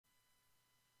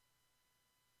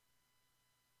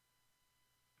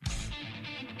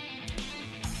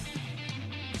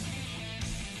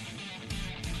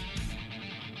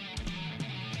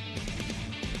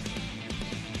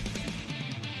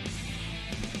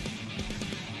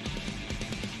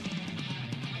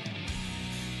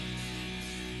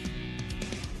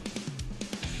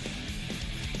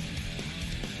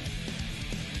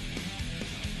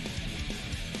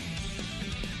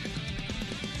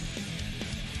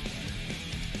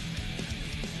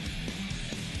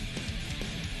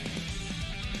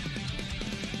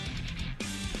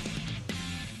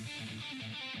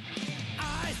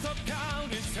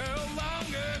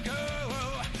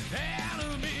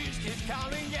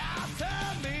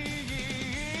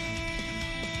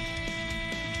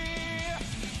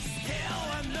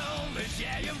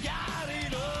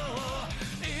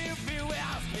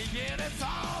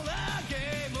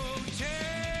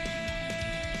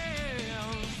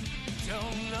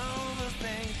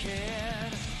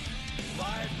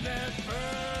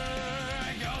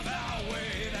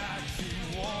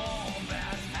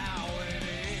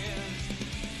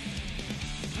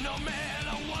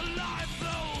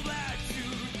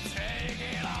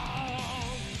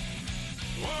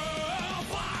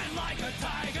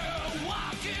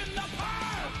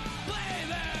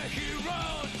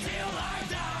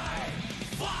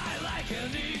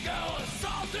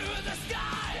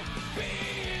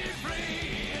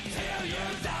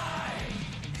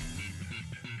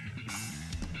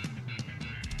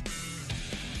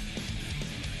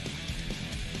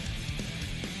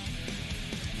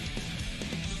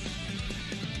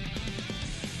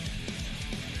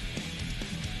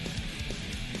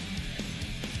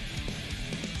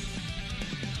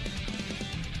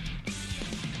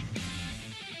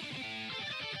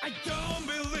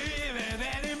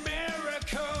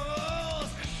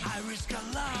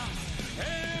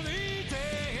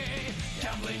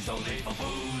gambling's only for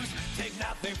fools. Take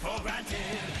nothing for granted.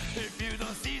 If you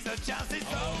don't seize the chance,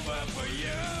 it's over for you.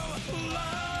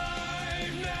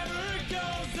 Life never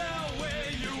goes the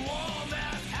way you want,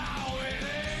 that's how it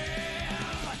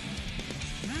is.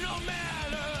 No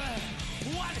matter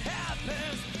what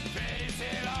happens, face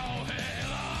it all head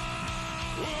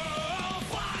on. Whoa,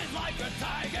 fight like a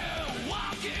tiger,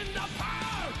 walk in the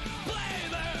park, play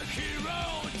the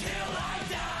hero till I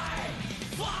die.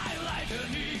 Fly like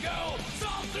an eagle,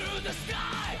 soar through the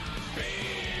sky, be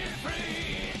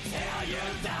free till you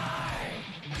die.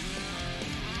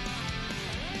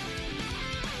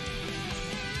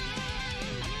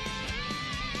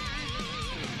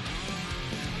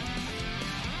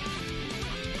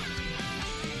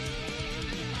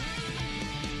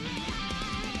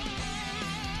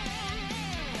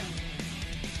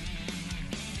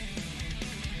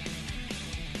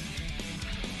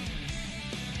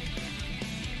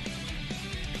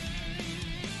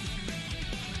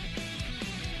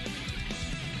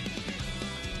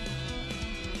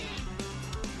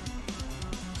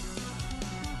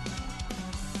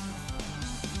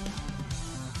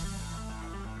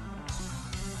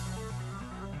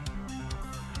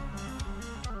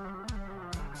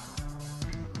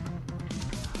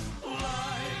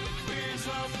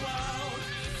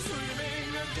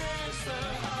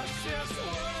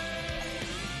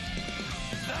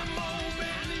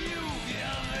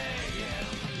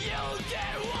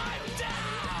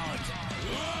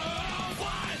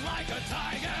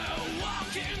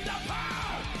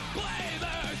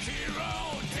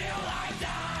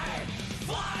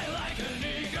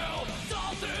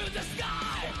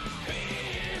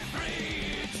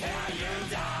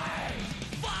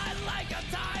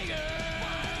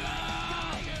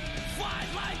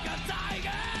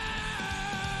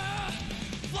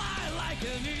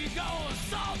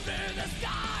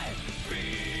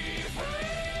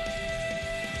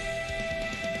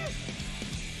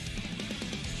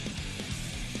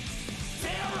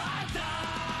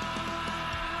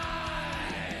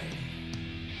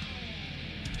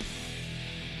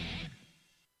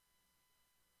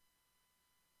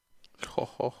 Ho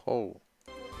ho ho.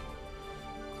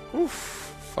 Oof.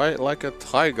 Fight like a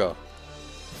tiger.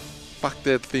 Fuck,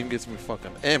 that theme gets me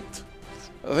fucking amped.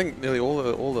 I think nearly all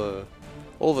the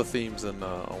themes in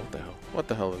oh, what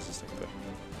the hell is this thing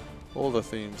though? All the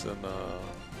themes in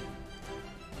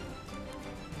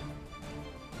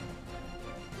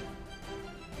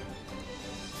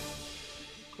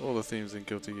all the themes in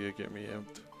Guilty Gear get me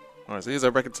amped. Alright, so here's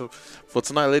our bracket for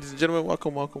tonight, ladies and gentlemen.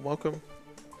 Welcome, welcome, welcome.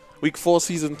 Week 4,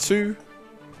 Season 2.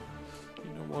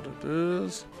 You know what it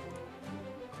is.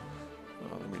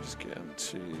 Let me just get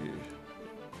into...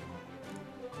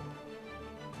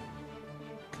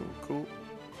 Cool.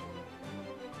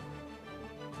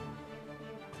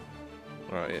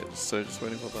 Alright, yeah, just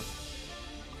waiting for the...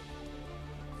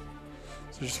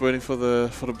 So just waiting for the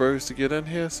bros to get in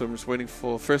here. So I'm just waiting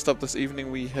for... First up this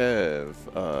evening we have...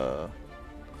 Oh,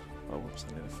 whoops,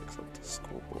 I need to fix up the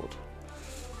scoreboard.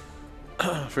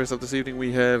 First up this evening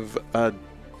we have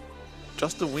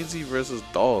Justin Winsey versus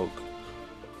Dog.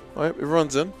 Alright,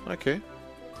 everyone's in. Okay.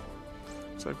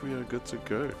 Looks like we are good to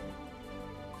go.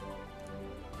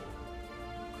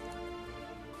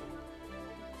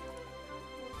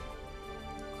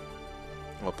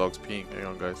 Oh, Dog's peeing. Hang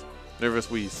on, guys.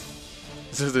 Nervous wheeze.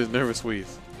 This is the nervous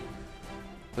wheeze.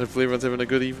 Hopefully everyone's having a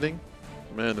good evening.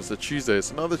 Man, it's a Tuesday.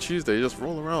 It's another Tuesday. You just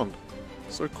roll around.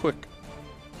 So quick.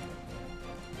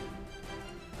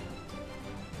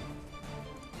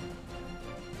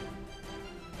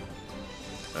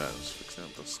 Just fixing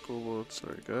up the scoreboard,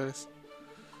 sorry guys.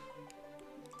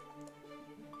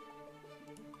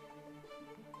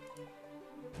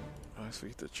 I always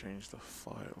forget to change the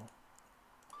file.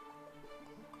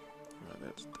 Right,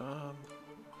 that's done.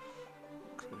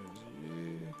 Close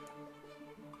you.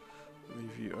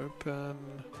 Leave you open.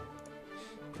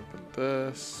 Open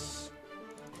this.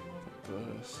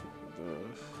 Open this. Open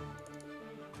this.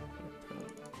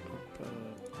 Open.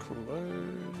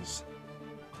 Close.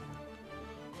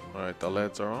 Alright, the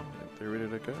lads are on. I think they're ready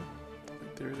to go.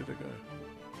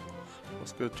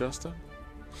 What's good, Justin?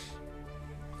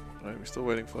 Alright, we're still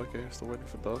waiting for, okay, we're still waiting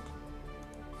for Dog.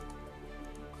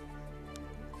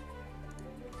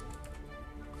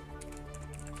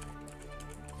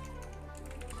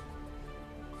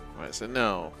 Alright, so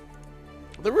now,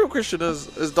 the real question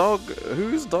is Dog, who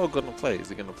is Dog gonna play? Is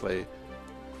he gonna play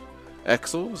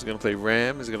Axel? Is he gonna play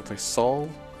Ram? Is he gonna play Sol? Is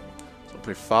he gonna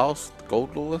play Faust?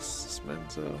 Gold Lewis? This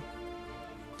man's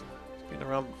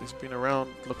he's been around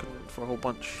looking for a whole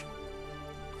bunch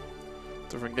of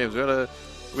different games. We had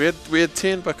We had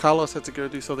 10, but Carlos had to go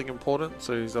do something important,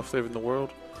 so he's off saving the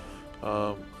world.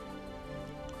 But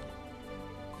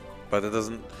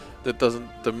that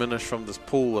doesn't diminish from this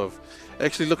pool of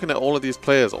actually looking at all of these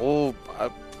players. All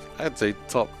I'd say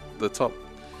some of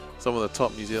the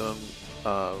top New Zealand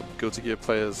Guilty Gear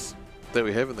players that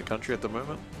we have in the country at the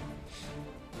moment.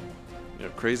 You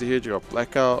know, Crazy Head, you got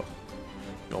Blackout,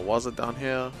 you got Wazza down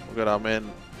here. We got our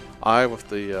man I with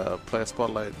the player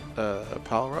spotlight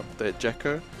power up. That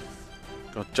Jacko.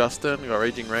 Got Justin. We got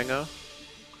Raging Ranger.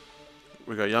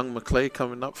 We got young McClay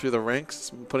coming up through the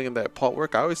ranks, putting in that pot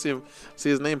work. I always see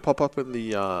his name pop up in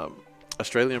the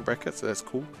Australian bracket, so that's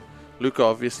cool. Luca,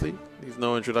 obviously, he's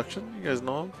no introduction. You guys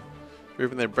know him.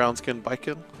 Ripping that brown skin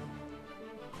biking.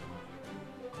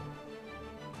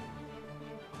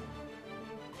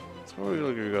 So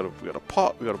we got a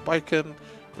pot, we got a biking,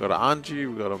 we got a Anji,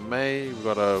 we got a May, we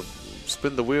got a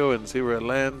spin the wheel and see where it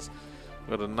lands.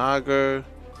 We got a Nago,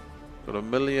 we got a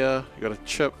Milia, we got a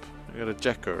Chip, we got a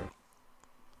Jacko.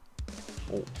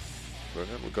 Oh,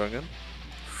 we're going in.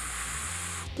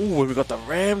 Oh, we got the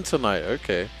Ram tonight.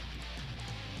 Okay.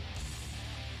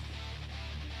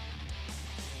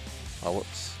 Oh,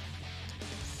 whoops.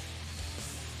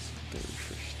 There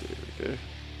we go.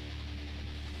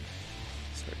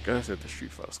 So guys, get the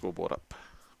Street Fighter scoreboard up.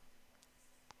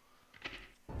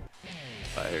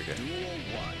 Ah, here we go.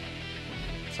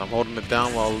 So I'm holding it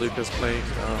down while Luca's playing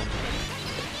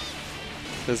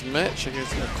his match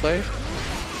against McClay.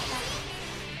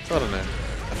 So I don't know.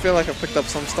 I feel like I picked up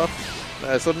some stuff.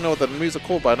 I still don't know what the moves are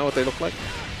called, but I know what they look like.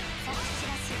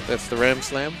 That's the Ram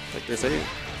Slam, like they say.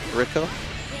 Rika.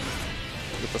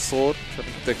 With the sword, trying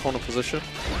to get their corner position.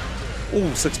 Ooh,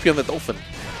 6p on the Dolphin.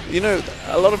 You know,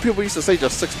 a lot of people used to say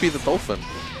just 6p the Dolphin,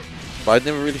 but I'd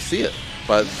never really see it.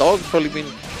 But Dog's probably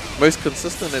been most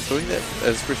consistent at doing that,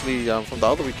 especially from the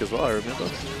other week as well, I remember.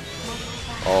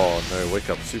 Oh no, Wake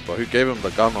Up Super. Who gave him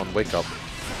the gun on Wake Up?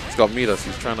 He's got meters,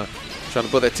 he's trying to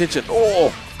put that tension.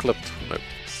 Oh, clipped. Nope.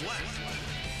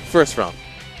 First round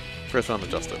of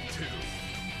Justin.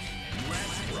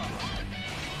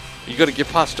 You gotta get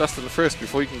past Justin first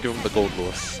before you can give him the gold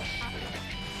Lewis.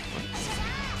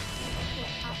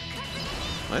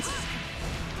 Nice.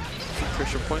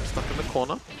 Pressure point stuck in the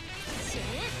corner.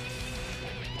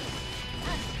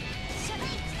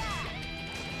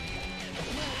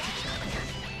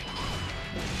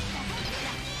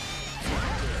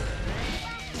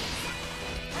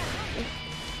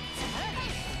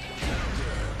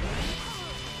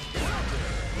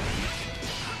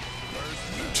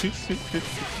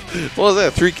 What was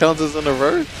that? 3 counters in a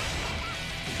row?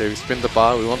 Okay, we spin the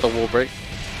bar. We want the wall break.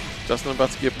 Justin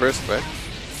about to get burst back.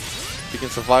 If he can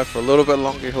survive for a little bit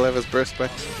longer, he'll have his burst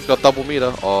back. He's got double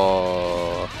meter.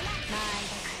 Oh,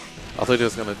 I thought he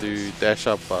was gonna do dash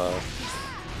up,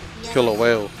 kill a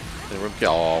whale, and rim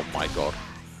kill. Oh my god!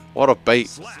 What a bait!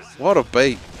 What a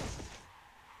bait!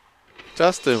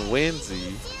 Justin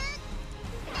Wenzy.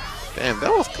 Damn,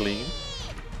 that was clean.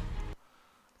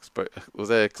 Was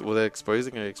that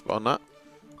exposing or on that?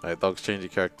 Alright, Dogs changing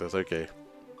characters. Okay,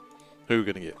 who are we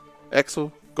gonna get?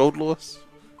 Axel, Gold Lewis,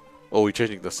 or are we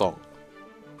changing the song?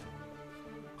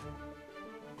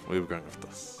 Where are we going with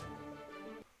this?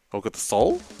 Oh, got the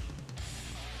soul?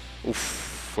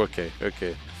 Oof. Okay,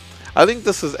 okay. I think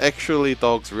this is actually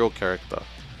Dog's real character.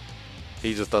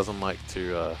 He just doesn't like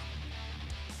to.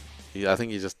 I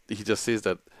think he just says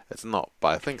that it's not.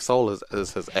 But I think Soul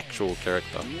is his actual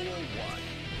character.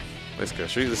 Let's go.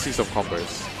 Let's see some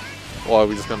combos. Or are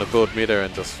we just gonna build meta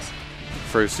and just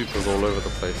throw supers all over the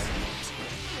place?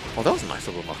 Oh, that was a nice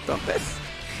little knockdown.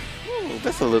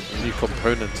 That's a little new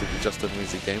component to the Justin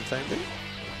Weezy gameplay, dude.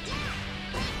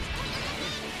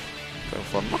 Going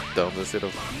for knockdowns instead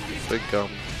of big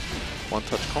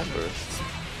one-touch combos.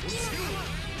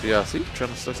 Yeah, see?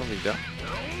 Trying to slow something down.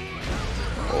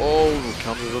 Oh,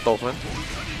 counters the Dolphin.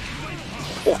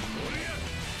 Oh.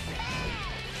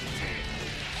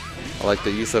 I like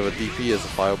the use of a DP as a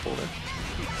fireball there.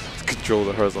 To control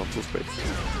the horizontal space.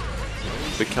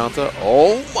 Big counter.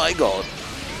 Oh my god.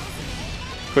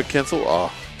 Quick cancel.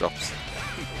 Oh, drops.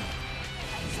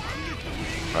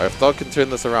 Alright, if Dog can turn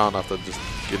this around after just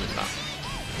getting that.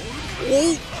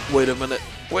 Oh, wait a minute.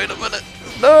 Wait a minute.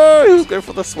 No, he was going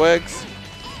for the swags.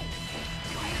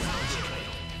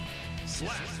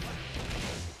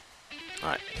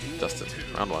 Alright, Justin,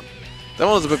 round 1. That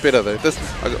one was a bit better though. This,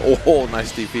 oh,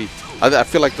 nice DP. I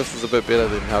feel like this is a bit better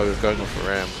than how he was going off the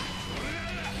Ram.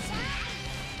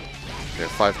 Okay,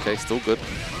 5k, still good.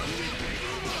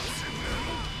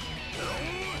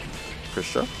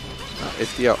 Pressure.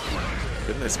 FD out.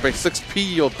 Goodness, spray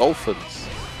 6p your Dolphins.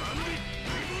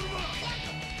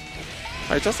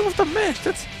 Alright, Justin with the mash.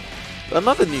 That's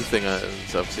another new thing I've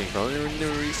seen from him. I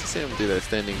never used to see him do that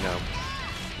standing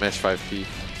mash 5P.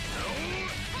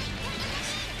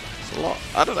 It's a lot.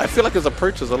 I don't know. I feel like his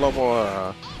approach is a lot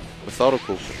more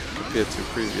methodical compared to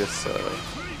previous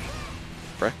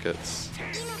brackets.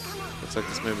 Looks like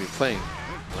this may be playing.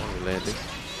 Oh, we're landing.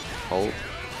 Hold.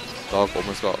 Dog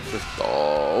almost got 50.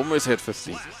 Oh, almost had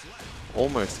 50.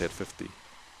 Almost had 50.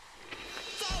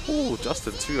 Oh,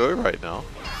 Justin 2-0 right now.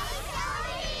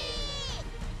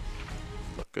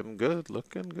 Looking good,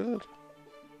 looking good.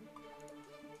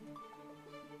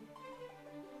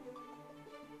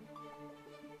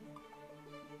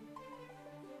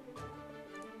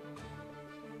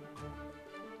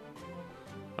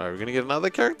 Alright, we're gonna get another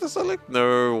character select?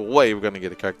 No way we're gonna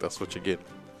get a character switch again.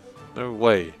 No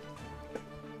way.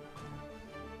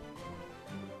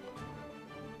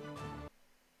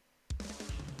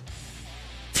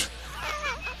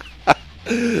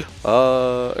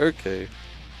 Okay.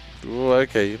 Ooh,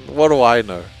 okay, what do I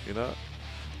know, you know?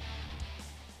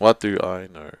 What do I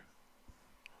know?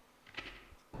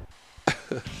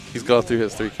 He's gone through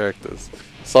his 3 characters.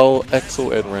 Soul,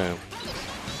 Axel, and Ram.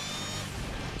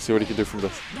 Let's see what he can do from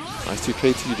this. Nice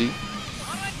 2K 2D.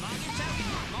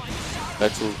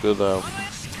 Axel's good,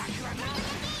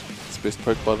 his best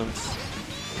poke buttons.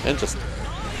 And just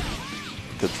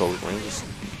controlling ranges.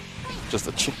 Just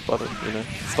a chick button, you know?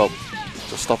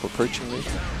 Just stop approaching me.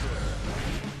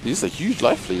 He's a huge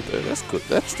life lead though. That's good.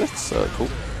 That's cool.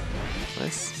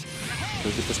 Nice.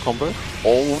 Can we get this combo?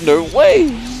 Oh no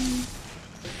way!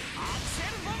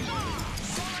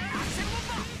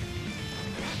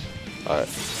 Alright.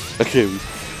 Okay, we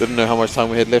didn't know how much time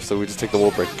we had left, so we just take the wall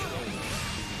break.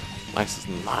 Nice,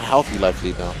 healthy life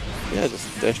lead now. Yeah, just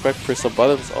dash back, press some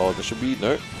buttons. Oh, there should be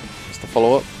no. Just a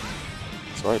follow up.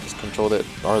 It's alright. Just control that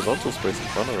horizontal space in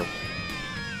front of him.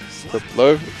 Flip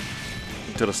low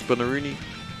into the spinneroonie.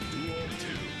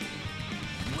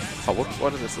 Oh, why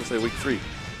did this say week 3?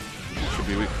 Should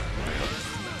be week.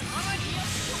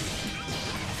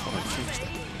 Oh, I changed that.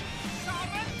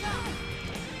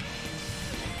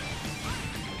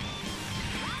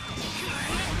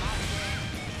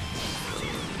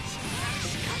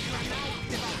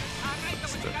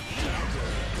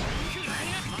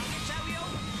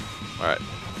 Alright,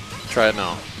 try it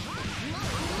now.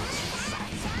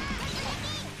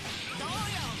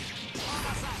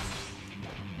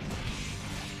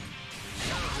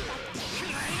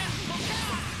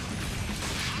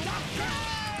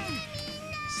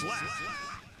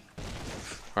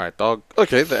 Alright, dog.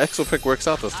 Okay, the Axel pick works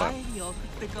out this time.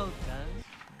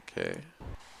 Okay.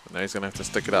 Now he's gonna have to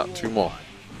stick it out. 2 more.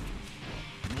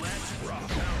 Nice.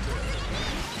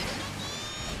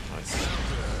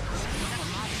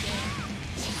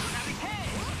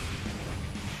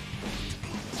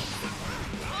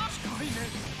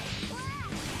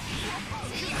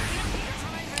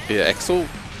 Yeah, Axel.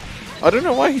 I don't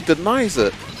know why he denies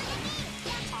it.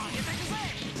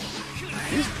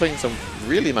 He's playing some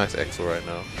really nice Axel right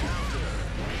now.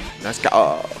 Nice guy.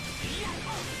 Oh.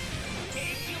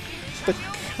 The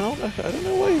counter. I don't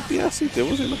know why he BRC did.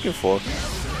 What was he looking for?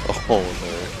 Oh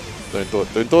no. Don't do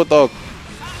it. Don't do it, dog.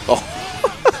 Oh.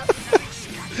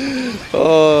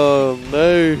 Oh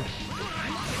no.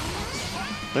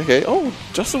 Okay. Oh,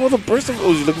 Justin with a burst of.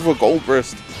 Oh, he's looking for a gold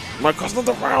burst. My cost of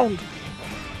the round.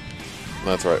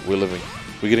 No, that's right. We're living.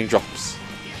 We're getting drops.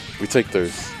 We take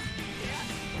those.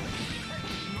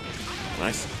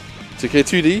 Nice. 2K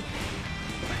 2D.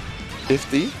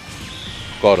 50.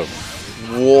 Got him.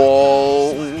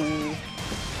 Whoa.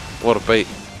 What a bait.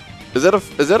 Is that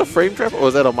a frame trap or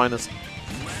is that a minus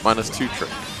 2 trick?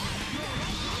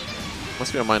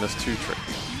 Must be a -2 trick.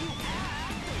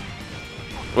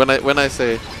 When I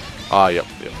say yep.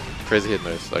 Crazy hit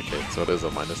nose. Okay, so it is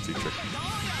a -2 trick.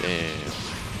 Damn.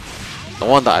 No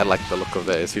wonder I liked the look of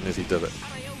that as soon as he did it.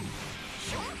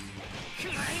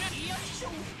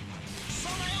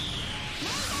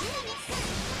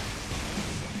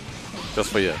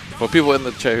 Just for people in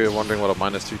the chat who are wondering what a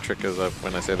 -2 trick is,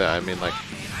 when I say that I mean like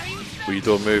where you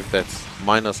do a move that's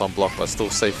minus on block but still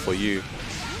safe for you,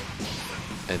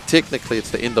 and technically it's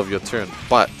the end of your turn,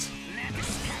 but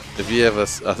if you have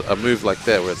a move like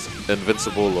that where it's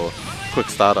invincible or quick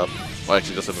startup, or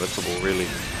actually just invincible really,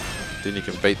 then you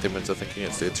can bait them into thinking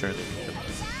it's their turn and you can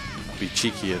be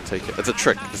cheeky and take it. It's a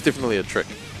trick. It's definitely a trick.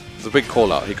 It's a big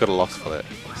call out. He could have lost for that.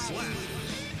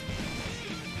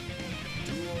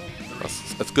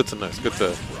 It's good to know. It's good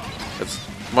to. It's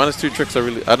 -2 tricks are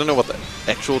really. I don't know what the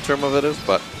actual term of it is,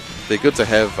 but they're good to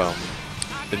have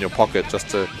in your pocket just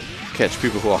to catch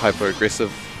people who are hyper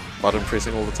aggressive, button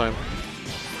pressing all the time.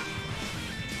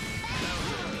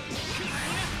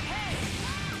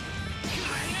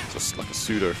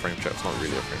 pseudo frame trap. It's not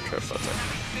really a frame trap, but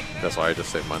that's why I just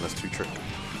say -2 trick.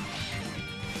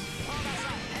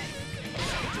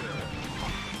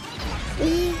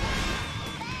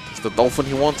 It's the dolphin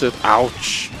he wanted.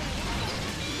 Ouch!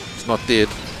 He's not dead.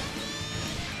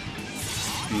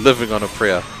 Living on a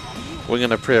prayer.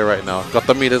 Winging a prayer right now. Got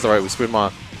the meters, alright, we spin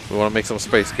my. We want to make some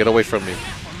space. Get away from me.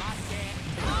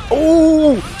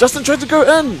 Oh! Justin tried to go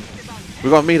in! We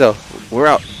got meter. We're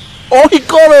out. Oh, he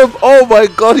got him! Oh my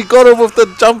god, he got him with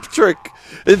the jump trick!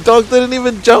 And Dog didn't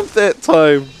even jump that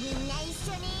time.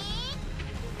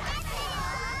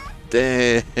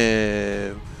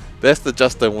 Damn. That's the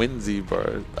Justin Winsy,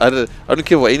 bro. I don't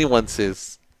care what anyone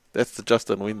says. That's the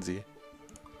Justin Winsy.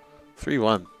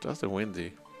 3-1. Justin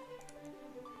Winsy.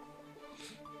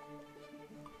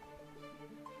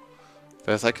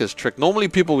 That's like his trick. Normally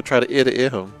people would try to air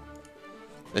him.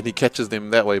 And he catches them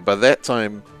that way. But that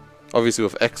time, obviously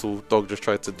with Axel, Dog just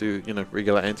tried to do, you know,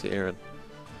 regular anti-air and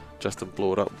Justin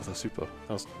blew it up with a super.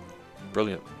 That was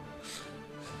brilliant.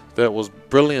 That was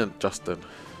brilliant, Justin.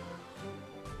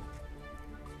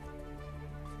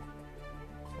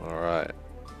 Alright.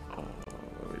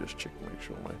 Let me just check, make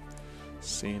sure my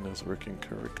scene is working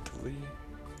correctly.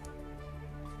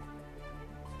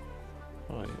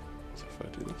 Oh yeah, so if I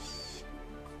do this.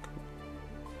 Cool.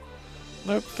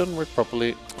 Nope, didn't work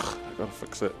properly. I gotta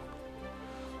fix it.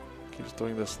 Keeps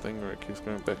doing this thing where it keeps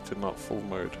going back to not full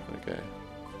mode. Okay.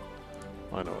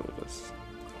 I know what it is.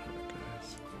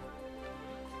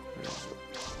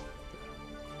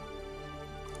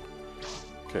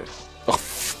 Okay. Oh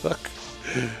fuck.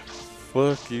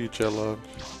 Fuck you, Challenge.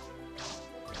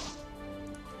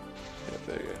 Yeah,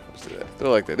 there you go. Let's do that. Do it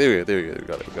like that. There we go. There we go. We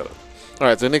got it. We got it.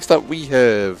 Alright, so next up we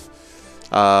have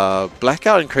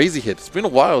Blackout and Crazy Head. It's been a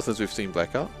while since we've seen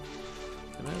Blackout.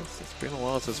 You know, it's been a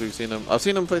while since we've seen him. I've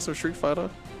seen him play some Street Fighter.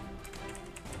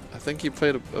 I think he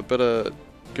played a bit of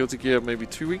Guilty Gear maybe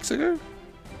 2 weeks ago.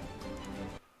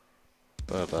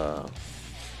 But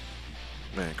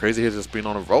man, Crazy Head's just been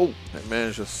on a roll. That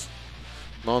man's just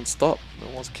non-stop. No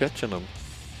one's catching him.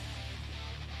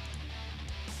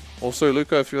 Also,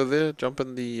 Luca, if you're there, jump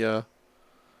in the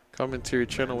commentary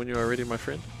channel when you are ready, my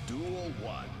friend. Duel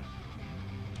 1.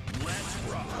 Let's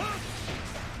rock.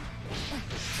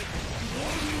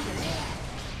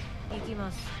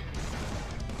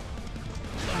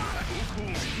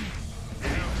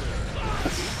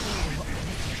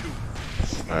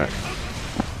 Alright.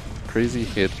 Crazy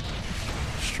Head.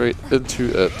 Straight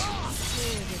into it.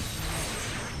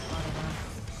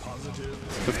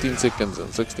 15 seconds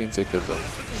and 16 seconds in.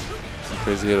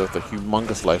 Crazy Head with a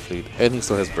humongous life lead. And he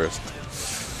still has burst.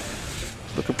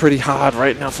 Looking pretty hard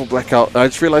right now for Blackout. I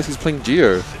just realized he's playing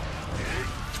Geo.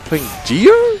 He's playing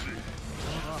Geo?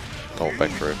 Oh,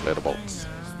 back for it. Letter bolts.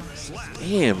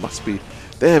 Damn, must be.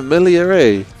 Damn,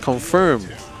 Milliare. Confirmed.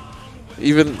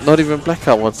 Not even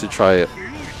Blackout wants to try it.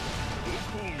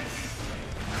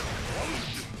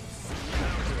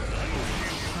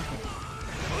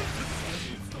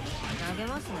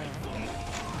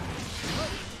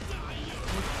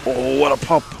 Oh, what a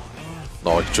pop!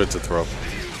 No, he tried to throw.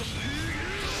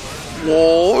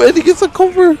 Whoa, and he gets a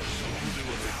cover!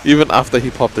 Even after he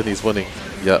popped in, he's winning.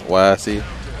 Yeah, why I see.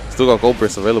 Still got Gold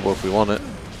Burst available if we want it.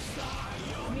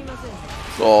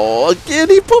 Oh, again,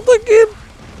 he popped again!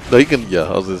 No, he can, yeah,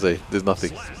 I was gonna say, there's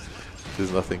nothing.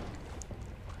 There's nothing.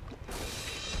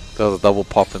 That was a double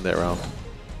pop in that round.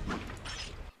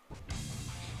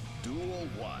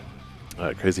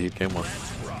 Alright, Crazy Heat game 1.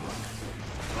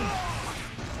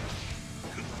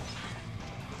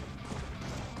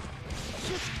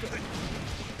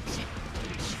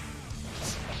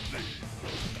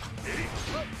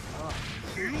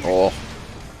 Oh,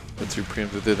 the 2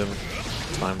 preempts didn't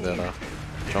time that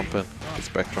jump in. Gets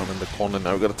back drawn in the corner.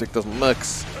 Now we gotta take this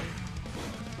mix.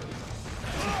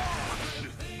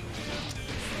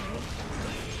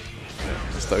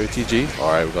 Just the OTG.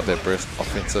 Alright, we got that burst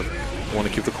offensive. We want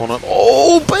to keep the corner.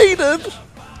 Oh, baited!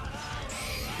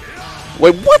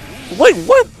 Wait, what? Wait,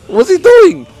 what? What's he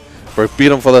doing? Bro,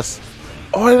 beat him for this.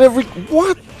 Oh, I never.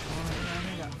 What?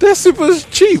 That super is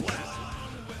cheap.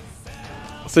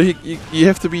 So you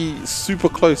have to be super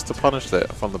close to punish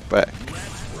that from the back.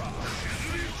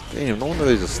 Damn, no wonder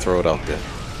they just throw it out there.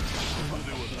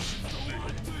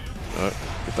 Oh,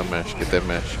 get the mash, get that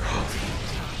mash.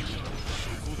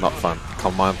 Not fun.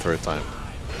 Come on, third time.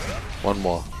 One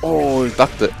more. Oh, he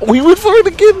ducked it. Oh, he went for it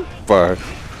again! Bro.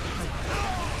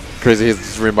 Crazy Head's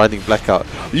just reminding Blackout.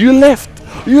 You left!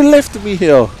 You left me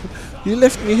here! You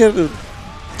left me here to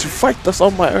fight this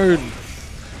on my own.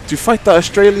 To fight the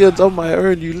Australians on my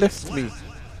own, you left me.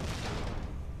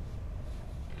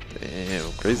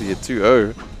 Damn, Crazy Head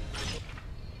 2-0.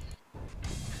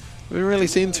 We haven't really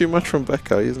seen too much from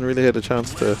Becca. He hasn't really had a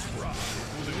chance to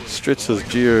stretch his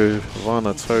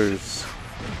Giovanna toes.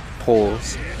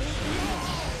 Pause.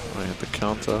 I hit the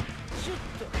counter.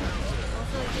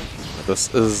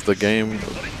 This is the game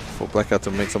for Blackout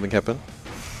to make something happen.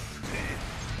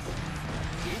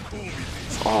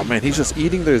 Oh man, he's just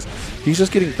eating those. He's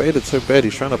just getting baited so bad.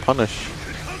 He's trying to punish.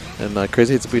 And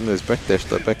Crazy Head's beating those back dash,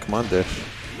 that back command dash.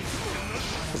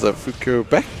 Is that Fuku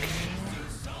back?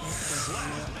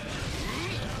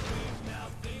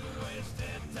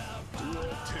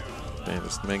 Man,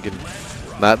 this man getting.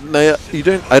 Nah, you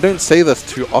don't. I don't say this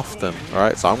too often. All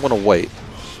right, so I'm gonna wait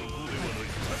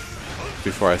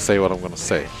before I say what I'm gonna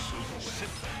say.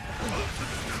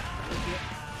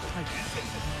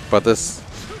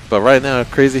 But right now,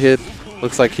 Crazy Head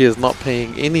looks like he is not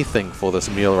paying anything for this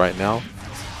meal right now.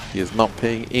 He is not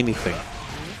paying anything.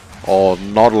 Oh,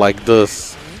 not like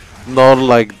this. Not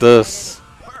like this.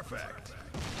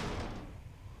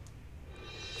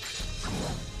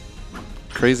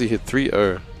 Crazy Head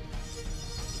 3-0.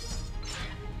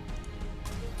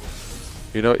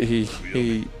 You know, he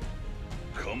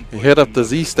hit up the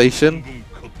Z station.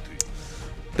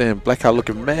 Damn, Blackout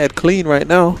looking mad clean right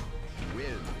now.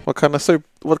 What kind of soap?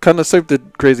 What kind of soap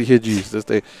did Crazy Head use? This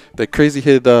the Crazy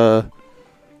Head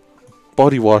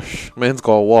body wash. Man's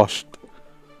got washed.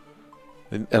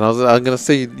 And I'm gonna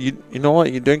say, you know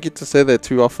what? You don't get to say that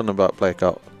too often about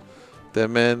Blackout. That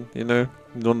man, you know,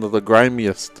 one of the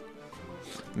grimiest.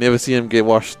 Never see him get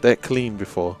washed that clean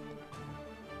before.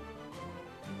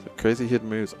 So Crazy Head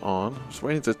moves on. Just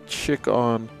waiting to check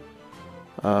on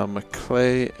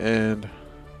McClay and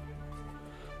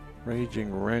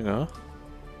Raging Ranger.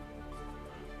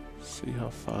 See how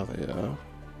far they are.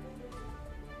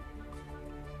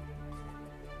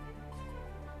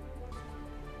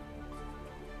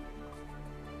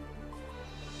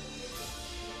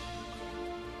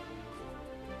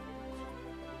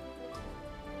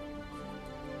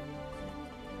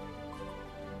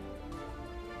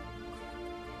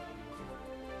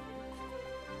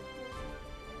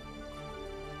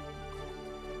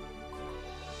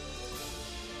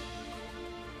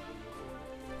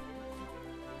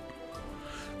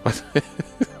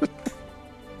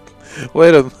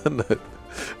 Wait a minute.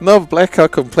 No,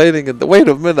 Blackout complaining. Wait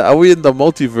a minute. Are we in the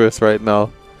multiverse right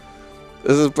now?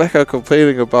 This is Blackout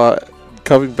complaining about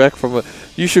coming back from a.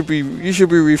 You should be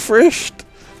refreshed.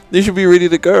 You should be ready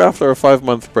to go after a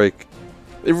 5-month break.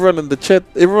 Everyone in the chat,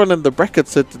 everyone in the bracket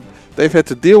said they've had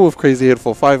to deal with Crazy Head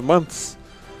for 5 months.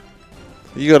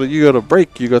 You got a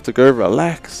break. You got to go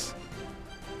relax,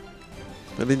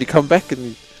 and then you come back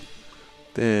and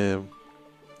damn.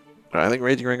 I think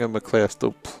Raging Ring and McClay are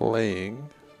still playing.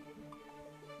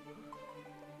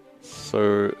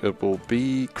 So it will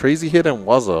be Crazy Head and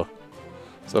Wazza.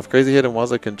 So if Crazy Head and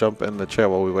Wazza can jump in the chat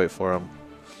while we wait for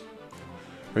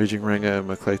Raging Ranger and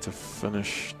McClay to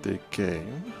finish the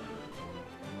game.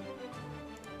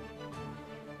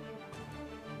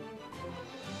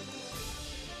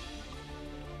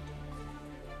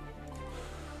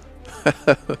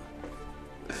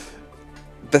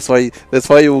 That's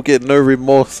why you will get no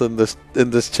remorse in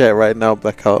this chat right now,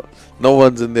 Blackout. No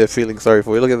one's in there feeling sorry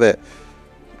for you. Look at that.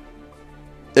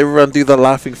 Everyone do the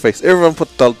laughing face. Everyone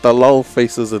put the lol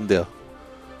faces in there.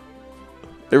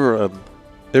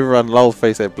 Everyone lol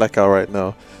face at Blackout right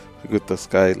now. Look at this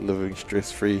guy living stress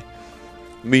free.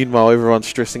 Meanwhile, everyone's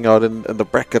stressing out in the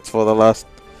brackets for the last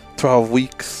 12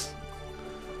 weeks.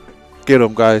 Get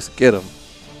him, guys. Get him.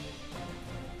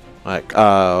 Like,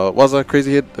 was that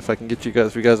Crazy Head? If I can get you guys,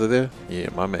 if you guys are there, yeah,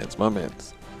 my man's.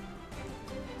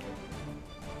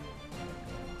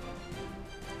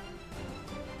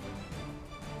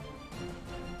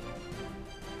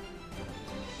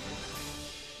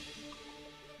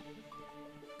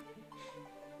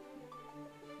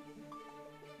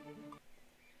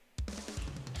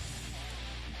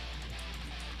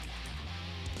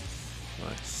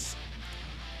 Nice.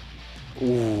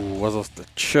 Ooh, was off the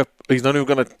chip. He's not even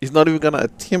gonna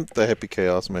attempt the Happy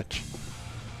Chaos match.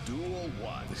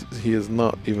 He is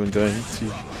not even going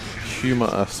to humor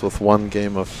us with one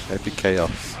game of Happy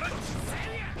Chaos.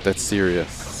 That's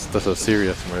serious. That's a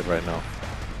serious mode right now.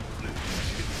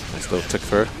 Nice little tick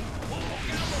for her.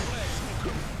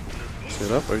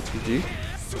 Set up, OTG.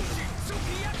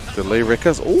 Delay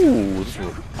wreckers. Ooh,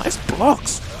 nice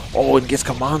blocks. Oh, and gets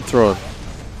command thrown.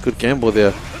 Good gamble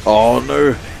there. Oh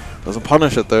no, doesn't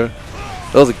punish it though.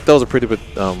 That was a pretty bit.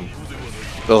 That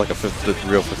was like a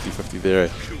real 50-50 there.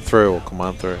 Throw or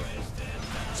command throw.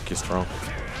 Let's get strong.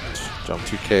 Jump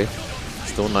 2K.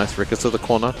 Still nice. Wreckers to the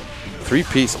corner.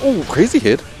 3-piece. Oh, Crazy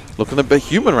Head. Looking a bit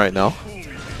human right now.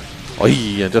 Oh,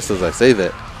 yeah, and just as I say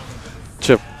that,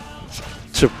 Chip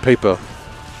chip paper.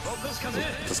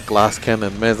 This glass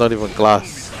cannon. Man, it's not even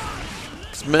glass.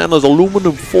 This man is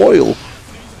aluminum foil.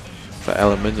 For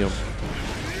aluminium.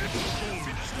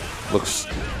 Looks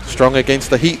strong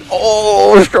against the heat.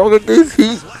 Oh, strong against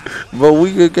heat. But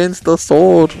weak against the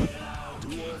sword.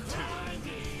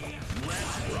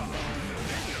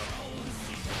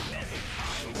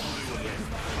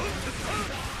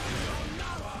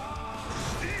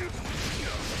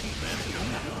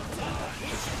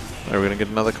 Are we gonna get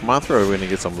another command throw, or are we gonna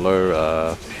get some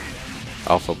low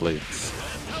alpha blades?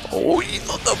 Oh, he's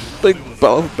not the big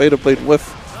beta blade whiff.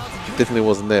 Definitely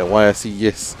wasn't there. Why I see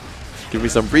yes. Give me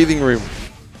some breathing room.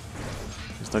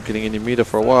 He's not getting any meter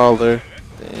for a while there.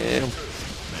 Damn.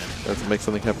 Have to make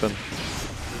something happen.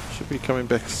 Should be coming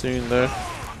back soon though.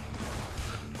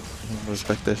 Those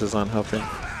backdashes aren't helping.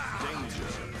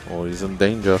 Oh, he's in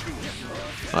danger.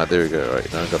 Ah, there we go.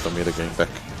 Right, now I got the meter going back.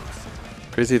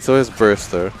 Crazy, it's always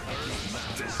burst though.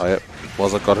 Oh, yep.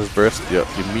 Wazza got his burst. Yep,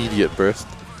 immediate burst.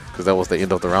 Because that was the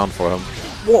end of the round for him.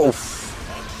 Whoa!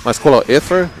 Nice call out air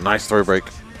throw. Nice throw break.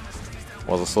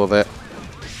 Wazza saw that.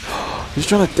 He's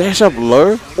trying to dash up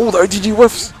low. Oh, the OTG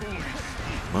whiffs.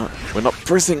 No, we're not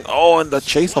pressing. Oh, and the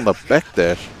chase on the back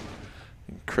dash.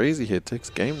 Crazy here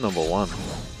takes game number 1.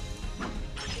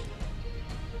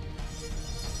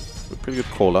 A pretty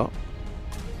good call out.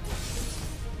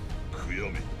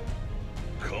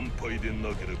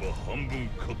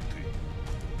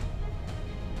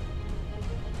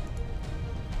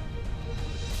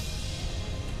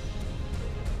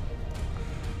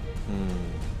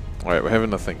 Alright, we're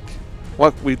having a think.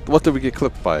 What did we get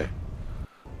clipped by?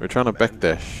 We're trying to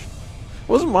backdash.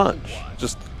 Wasn't much.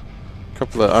 Just a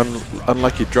couple of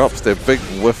unlucky drops. Their big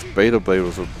whiff beta blade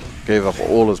was what gave up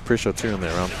all his pressure too in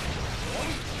that round.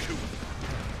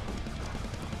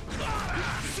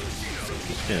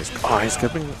 Yeah,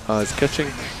 he's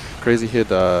catching. Crazy hit.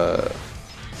 Just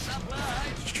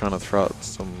trying to throw out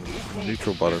some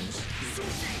neutral buttons.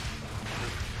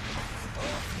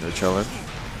 No challenge.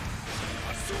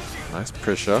 Nice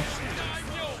pressure.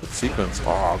 Good sequence.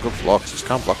 Oh, good blocks. Just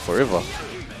can't block forever.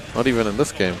 Not even in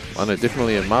this game. I know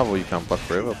definitely in Marvel you can't block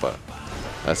forever, but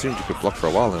I assumed you could block for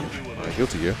a while and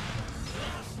guilty you.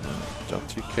 Jump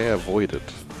 2k avoided.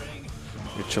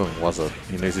 You're chilling Wazza.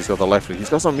 He knows he's got the life lead. He's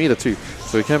got some meter too,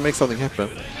 so he can make something happen.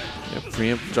 Yeah,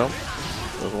 preempt jump.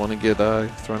 Doesn't want to get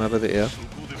thrown out of the air.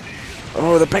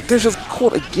 Oh, the backdash is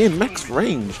caught again. Max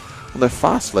range on the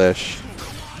fast slash.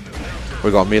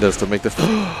 We got meters to make this.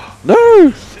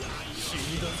 No!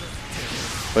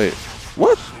 Wait,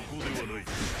 what?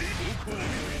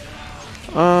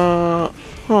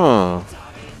 Huh.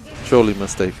 Surely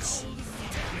mistakes.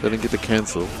 They didn't get to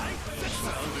cancel.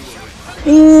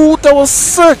 Ooh, that was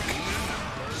sick!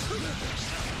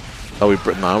 Oh, we're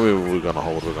gonna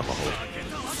hold,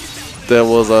 There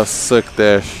was a sick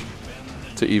dash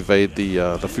to evade the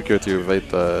Fukio to evade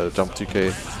the jump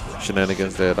 2k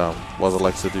shenanigans that Wazza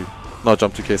likes to do. Not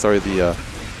jump 2k, sorry, the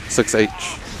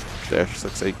 6H. Dash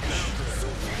 6H.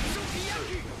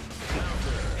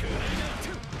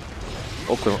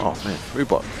 Oakland, oh man,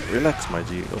 Rebot, relax my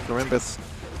G. Oakland Rambats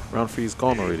round 3 is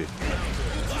gone already.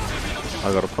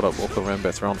 I gotta put up Oakland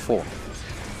Rambats round 4.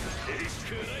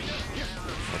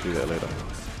 I'll do that later.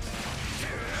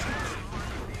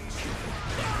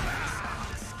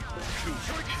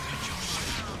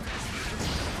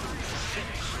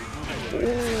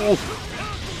 Ooh.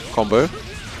 Combo.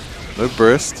 No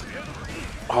burst.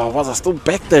 Oh, was I still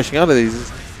backdashing out of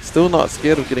these? Still not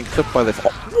scared of getting clipped by that. Oh,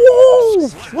 whoa!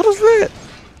 What is that?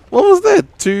 What was that?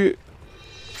 2.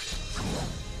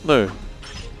 No.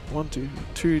 1, 2,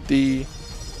 2D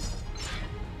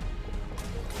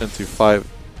into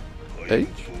 5H?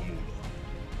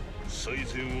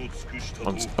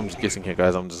 I'm just guessing here,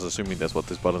 guys. I'm just assuming that's what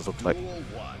these buttons look like.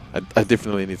 I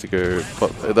definitely need to go.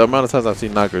 But the amount of times I've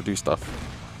seen Nago do stuff.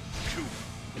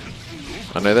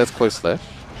 I know that's close slash.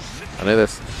 I know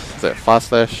that's that fast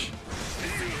slash.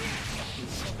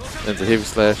 Into heavy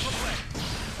slash.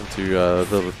 Into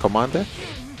the command dash.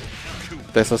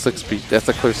 That's a 6-speed. That's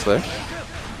a close slash.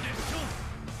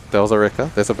 That was a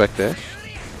wrecker. That's a back dash.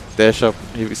 Dash up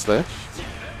heavy slash.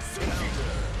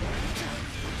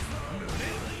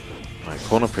 Alright,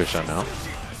 corner pressure now.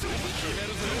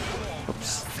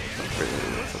 Oops.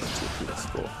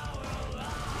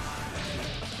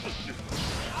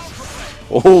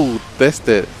 Oh, that's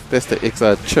the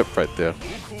XR chip right there.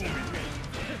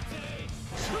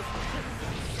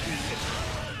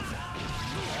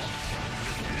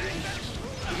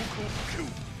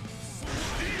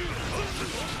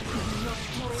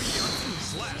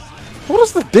 What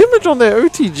is the damage on that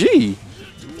OTG?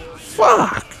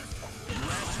 Fuck.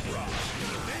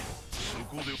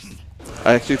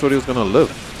 I actually thought he was gonna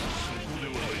live.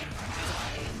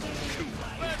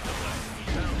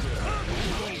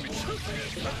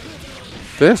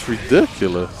 That's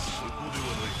ridiculous.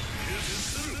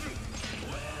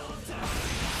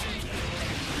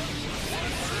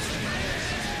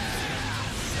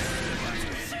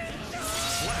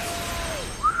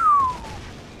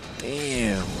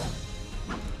 Damn.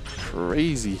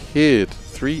 Crazy hit.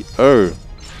 3-0.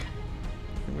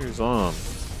 He moves on.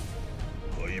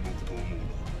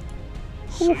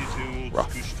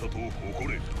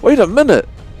 Rough. Wait a minute.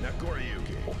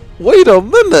 Wait a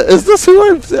minute. Is this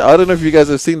who I'm seeing? I don't know if you guys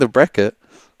have seen the bracket,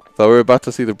 but we're about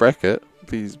to see the bracket.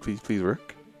 Please, please, please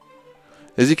work.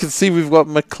 As you can see, we've got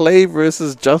McClay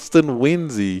versus Justin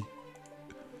Winsey.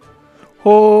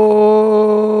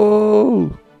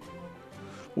 Oh.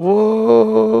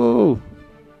 Whoa!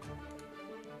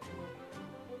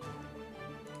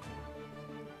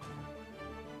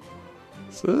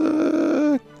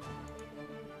 Sick!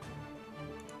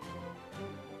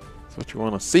 That's what you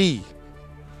want to see.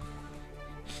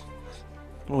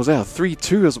 What was that?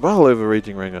 3-2 as well over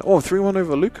Raging Ranger. Oh, 3-1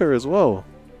 over Luca as well.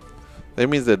 That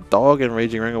means that Dog and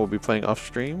Raging Ranger will be playing off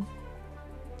stream.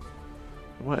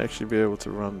 I might actually be able to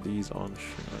run these on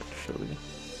stream actually.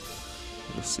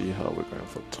 Let's see how we're going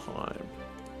for time.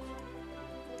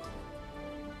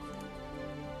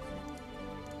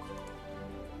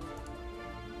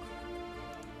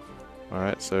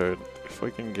 Alright, so if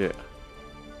we can get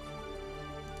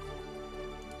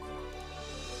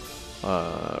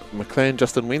McClay and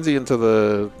Justin Winsey into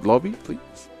the lobby, please.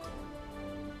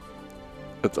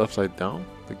 It's upside down.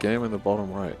 The game in the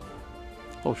bottom right.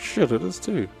 Oh shit, it is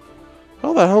too.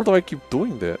 How the hell do I keep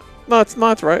doing that? No, it's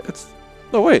not right.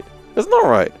 No, wait. It's not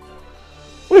right.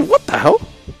 Wait, what the hell?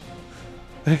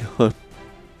 Hang on.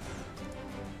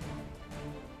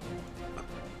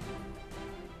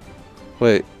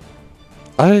 Wait.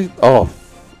 Oh.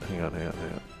 Hang on.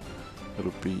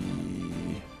 It'll be...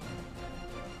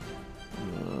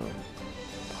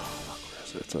 where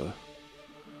is it?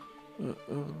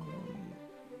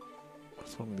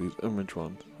 What's one of these image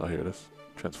ones? Oh, here it is.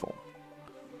 Transform.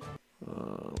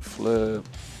 Flip.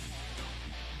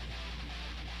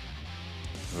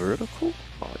 Vertical?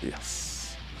 Oh,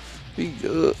 yes.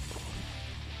 Yeah.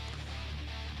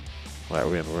 Alright,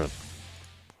 we're in.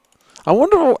 I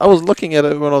wonder, I was looking at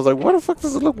it when I was like, why the fuck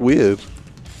does it look weird?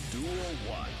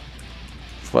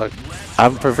 Fuck.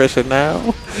 I'm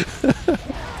professional.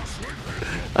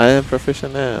 I am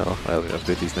professional. I'll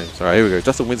update these names. Alright, here we go.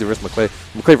 Justin Winsey versus McClay.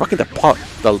 McClay rocking that pot.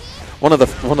 One of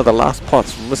the last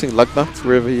pots. Missing lug nuts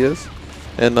wherever he is.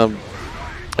 And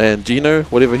Gino,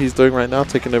 whatever he's doing right now,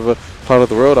 taking over part of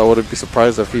the world. I wouldn't be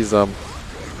surprised if he's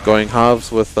going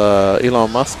halves with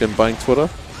Elon Musk and buying Twitter.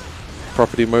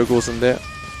 Property moguls in there.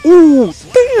 Ooh,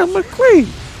 damn, McClay.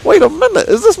 Wait a minute,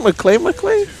 is this McClay?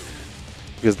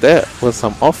 Because that was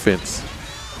some offense.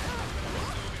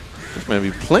 This man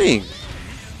be playing.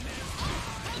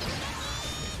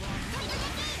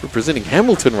 Representing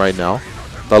Hamilton right now.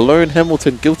 The lone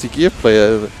Hamilton Guilty Gear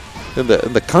player in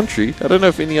the country. I don't know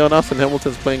if anyone else in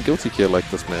Hamilton's playing Guilty Gear like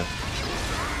this man.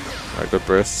 Alright, good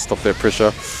burst. Stop that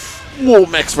pressure. Whoa,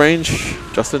 max range.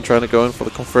 Justin trying to go in for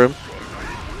the confirm.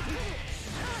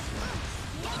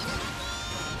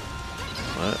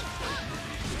 Alright.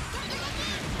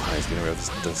 Ah, he's getting rid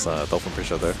of this dolphin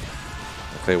pressure there.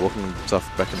 Okay, walking himself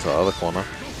back into the other corner.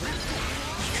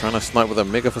 Just trying to snipe with a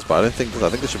mega fist, but I think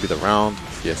this should be the round.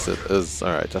 Yes, it is.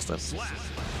 Alright, Justin.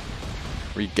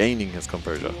 Regaining his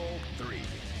composure.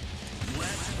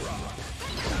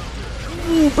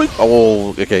 Ooh, big.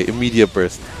 Oh, okay, immediate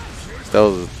burst. That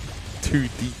was a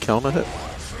 2D counter hit.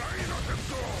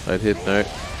 Side hit, no.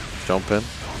 Jump in.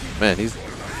 Man, he's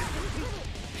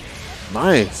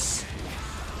nice.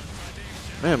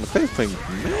 Man, McClay's playing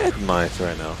mad nice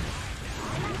right now.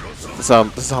 This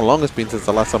is how long it's been since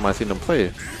the last time I've seen him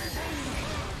play.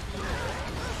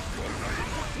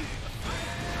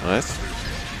 Nice.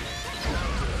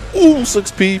 Ooh,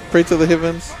 6p, pray to the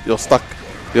heavens. You're stuck.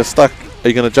 Are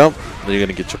you gonna jump? Then you're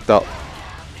gonna get choked out.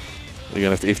 You're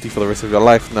gonna have to FT for the rest of your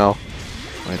life now.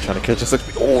 I'm trying to catch a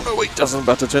 6p. Oh no, wait, Justin's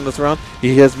about to turn this around.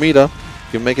 He has meter.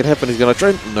 He can make it happen. He's gonna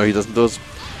try. No, he doesn't do his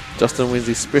Justin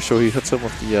Winsey special. He hits him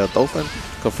with the dolphin.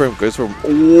 Confirm, goes for him.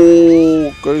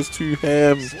 Oh, goes to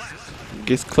ham.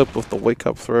 Gets clipped with the wake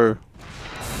up throw.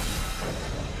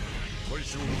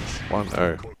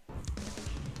 1-0.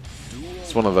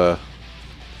 It's one of the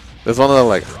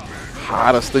like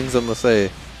hardest things in the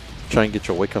say. Try and get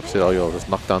your wake up set, all your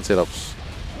knockdown setups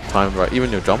timed right. Even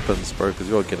your jump ins, bro, because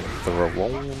you're getting the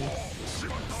reward.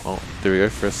 Oh, there we go.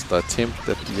 First attempt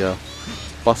at the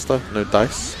buster. No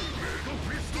dice.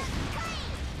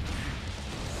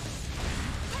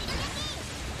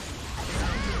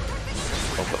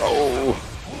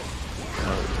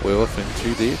 We're within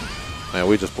 2 deep. Man,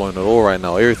 we're just blowing it all right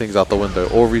now. Everything's out the window.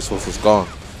 All resources gone.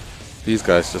 These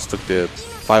guys just took their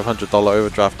 $500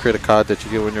 overdraft credit card that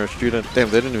you get when you're a student. Damn,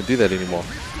 they didn't even do that anymore.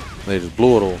 They just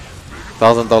blew it all.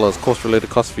 $1,000 course-related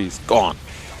cost fees gone.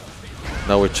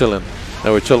 Now we're chilling.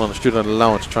 Now we're chilling on the student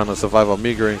allowance, trying to survive our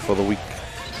meagering for the week.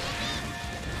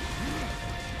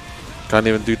 Can't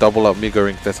even do double up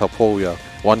meagering. That's how poor we are.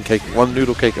 One cake, one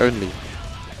noodle cake only.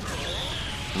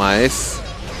 Nice.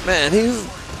 Man, he's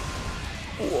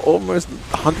almost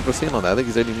 100% on that. I think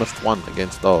he's only missed one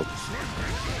against dogs.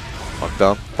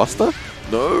 Lockdown. Buster?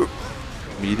 No.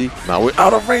 Meaty. Now we're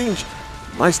out of range.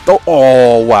 Nice.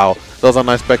 Oh, wow. That was a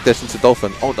nice backdash into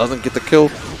Dolphin. Oh, doesn't get the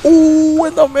kill. Ooh,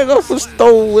 and the Mega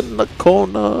Fusto in the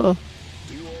corner.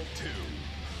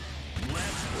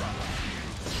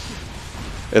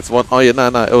 It's one. Oh yeah, no.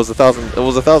 It was 1,000. It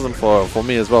was 1,000 for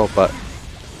me as well. But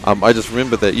I just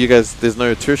remembered that you guys, there's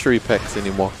no tertiary packs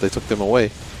anymore. They took them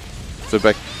away. So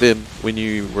back then, when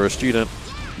you were a student,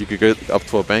 you could go up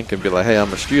to a bank and be like, "Hey,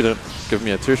 I'm a student. Give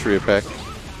me a tertiary pack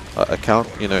account,"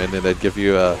 you know, and then they'd give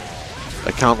you a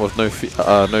account with no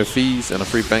fees and a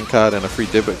free bank card and a free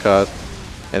debit card,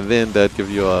 and then they'd give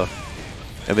you a,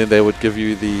 and then they would give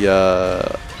you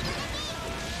the.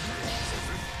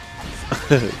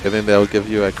 And then they'll give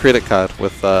you a credit card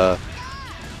with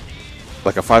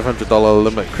like a $500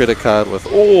 limit credit card with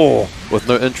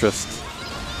no interest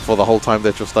for the whole time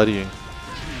that you're studying,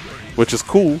 which is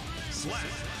cool.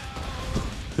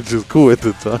 Which is cool at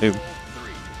the time.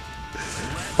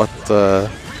 But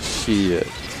shit,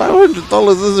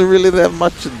 $500 isn't really that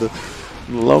much in the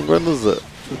long run, is it?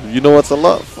 You know what's a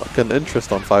lot? Fucking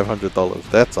interest on $500.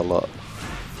 That's a lot.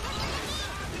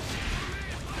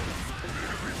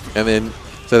 And then,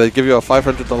 so they give you a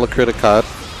 $500 credit card,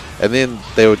 and then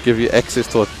they would give you access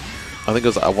to I think it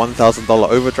was a $1,000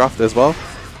 overdraft as well.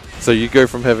 So you go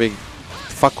from having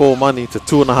fuck all money to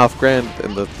 $2.5 grand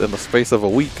in the space of a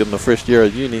week in the first year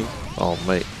of uni. Oh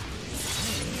mate,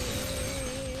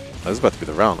 this is about to be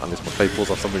the round unless McClay pulls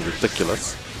off something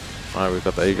ridiculous. Alright, we've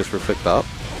got the Aegis reflect up,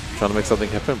 trying to make something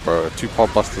happen, bro. 2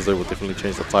 pop busters there will definitely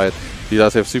change the tide. He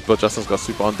does have super. Justin's got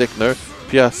super on deck. No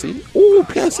PRC. Oh,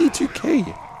 PRC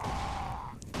 2K.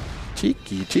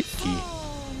 Cheeky.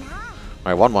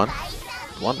 Alright, 1-1.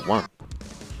 1-1.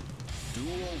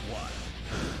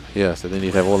 Yeah, so then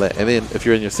you'd have all that. And then if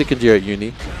you're in your second year at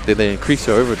uni, then they increase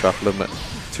your overdraft limit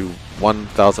to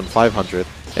 1,500.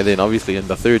 And then obviously in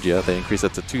the third year, they increase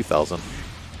it to 2,000.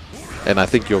 And I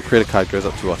think your credit card goes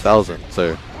up to 1,000.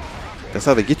 So that's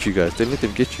how they get you guys. They let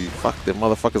them get you. Fuck, them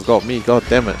motherfuckers got me. God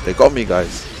damn it. They got me,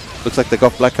 guys. Looks like they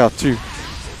got Blackout too.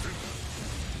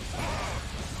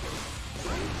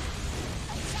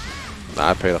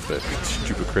 Nah, I paid off that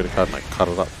stupid credit card and I cut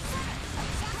it up.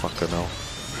 Fucking hell.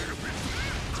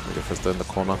 Let's first in the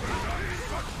corner.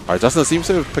 Alright, Justin seems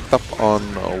to have picked up on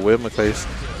where McClay's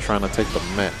trying to take the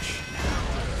match.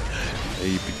 A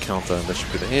big counter, and that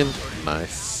should be the end.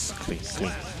 Nice.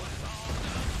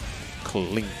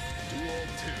 Clean.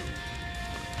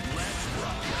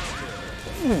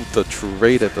 Ooh, the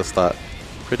trade at the start.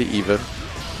 Pretty even.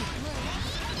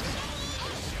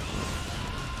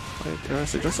 Wait, dare I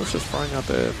say Justin's just throwing out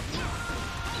there.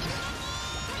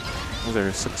 Was there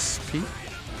a 6P?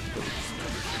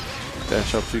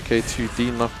 Dash up 2K,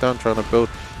 2D knockdown, trying to build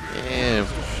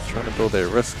their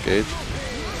risk gauge.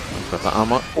 Got the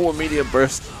armor. Oh, immediate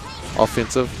burst.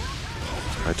 Offensive.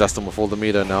 Alright, Justin with all the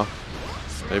meter now.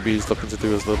 Maybe he's looking to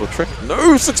do his little trick.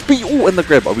 No, 6P. Oh, in the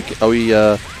grab. Are we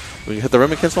hit the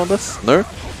rim cancel on this? No.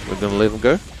 We're gonna let him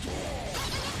go.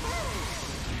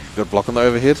 Good block on the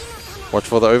overhead. Watch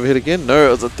for the overhead again. No,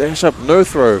 it was a dash up, no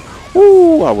throw.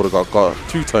 Ooh, I would have got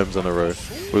 2 times in a row.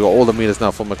 We got all the meters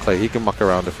now for McClay. He can muck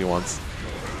around if he wants.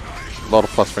 A lot of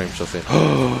plus frames just in.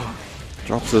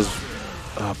 Drops his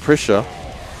pressure.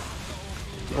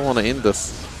 Don't want to end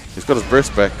this. He's got his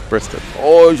burst back. Bursted.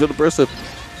 Oh, he should have bursted.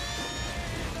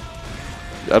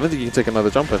 I don't think he can take another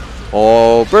jump in.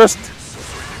 Oh, burst.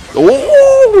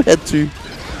 Oh, had to.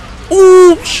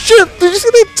 Oh, shit. Did you see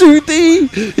that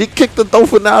 2D? He kicked the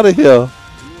Dolphin out of here.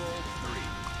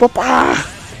 Papa.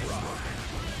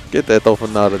 Get that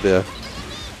Dolphin out of there.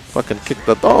 Fucking kick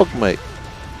the dog, mate.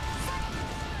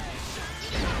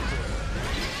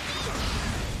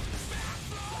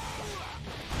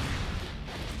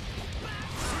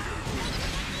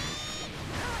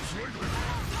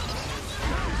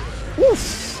 Woof.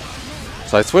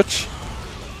 Side switch.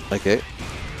 Okay.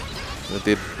 The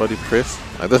dead body press.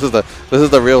 This is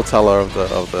the real teller of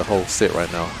the whole set right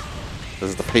now. This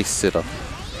is the pace setter.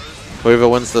 Whoever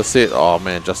wins the set, oh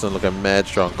man, Justin looking mad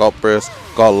strong. Got burst,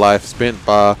 got life, spent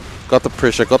bar, got the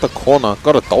pressure, got the corner,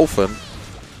 got a Dolphin.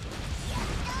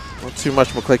 not too much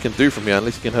McClay can do from here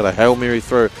unless he can hit a Hail Mary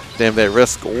throw. Damn, that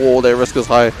risk. Oh, that risk is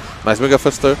high. Nice Mega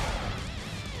Fist though.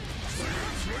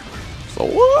 So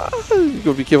what? You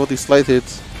gotta be careful with these slide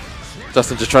heads.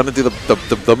 Justin just trying to do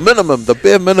the minimum, the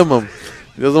bare minimum.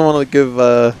 He doesn't want to give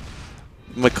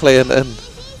McClay an in.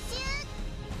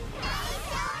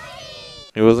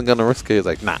 He wasn't gonna risk it. He was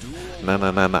like, nah,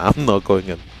 I'm not going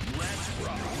in.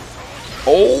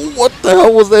 Oh, what the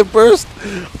hell was that burst?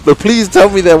 But please tell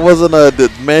me that wasn't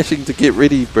the mashing to get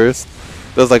ready burst.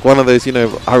 That was like one of those, you know,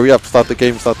 hurry up, start the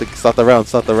game, start the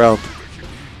round.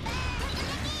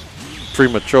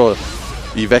 Premature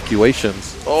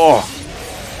evacuations. Oh,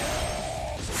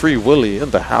 Free Willy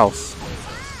in the house.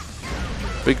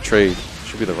 Big trade.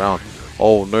 Should be the round.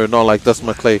 Oh no, not like this,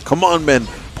 McClay. Come on, man.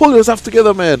 Pull yourself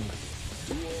together, man.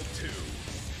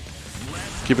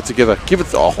 Keep it together. Keep it.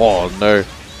 Oh no.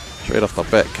 Straight off the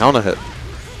bat. Counter hit.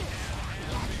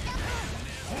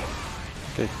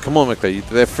 Okay, come on, McClay.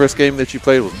 That first game that you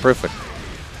played was perfect.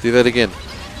 Do that again.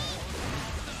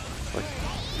 Like,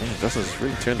 man, Justin's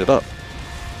really turned it up.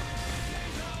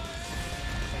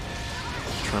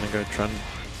 Trying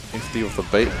FD with the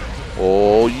bait.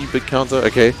 Oh, you big counter.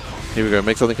 Okay, here we go.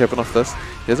 Make something happen off this.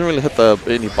 He hasn't really hit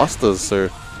any busters, so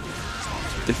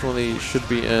definitely should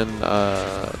be in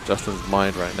Justin's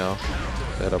mind right now.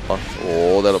 That a bust.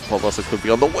 Oh, that a pop buster could be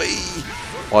on the way.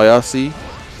 YRC.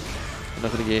 We're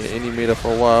not gonna get any meter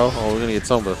for a while. Oh, we're gonna get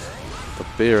some, but the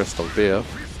bear is still there.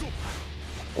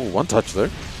 Oh, one touch though.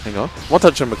 Hang on. One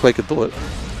touch and McClay could do it.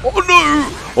 Oh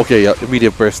no! Okay, yeah,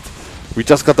 immediate burst. We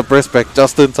just got the burst back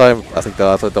just in time. I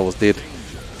thought that was dead.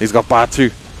 He's got bar 2.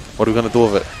 What are we gonna do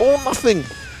with it? Oh, nothing.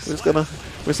 We're just gonna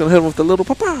hit him with the little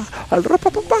papa.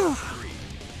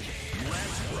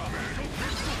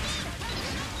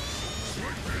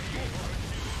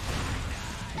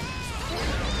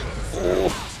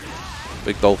 Oh,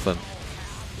 big dolphin.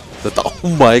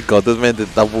 Oh my god, this man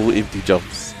did double empty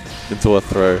jumps into a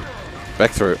throw.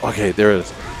 Back throw. Okay, there it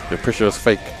is. The pressure is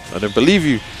fake. I don't believe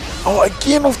you. Oh,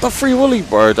 again off the Free Willy,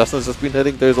 bro. Justin's just been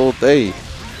hitting those all day.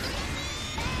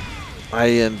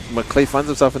 And McClay finds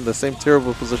himself in the same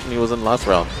terrible position he was in last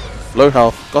round. Low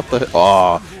health, got the hit.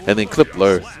 Oh, and then clip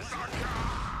low.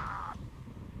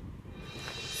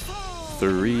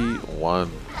 3-1.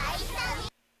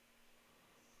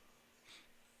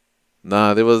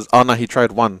 Nah, there was. Oh no, he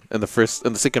tried one in the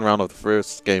second round of the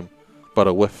first game, but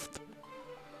a whiffed.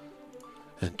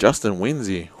 And Justin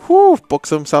Winsey, whoo,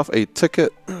 books himself a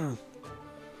ticket in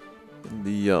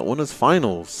the winners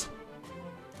finals.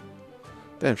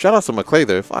 Damn, shout out to McClay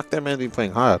though. Fuck, that man been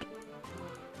playing hard.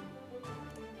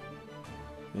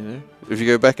 You know, if you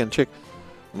go back and check,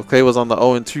 McClay was on the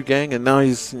 0-2 gang, and now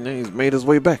he's made his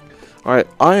way back. All right,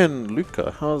 Iron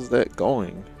Luca, how's that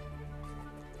going?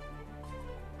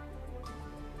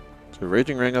 So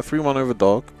Raging Ranger 3-1 over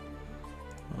Dog.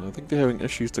 I think they're having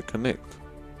issues to connect.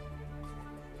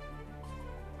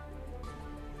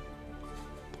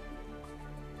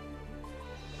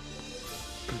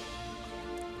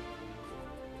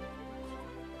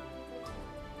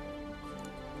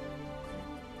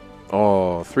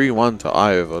 Oh, 3-1 to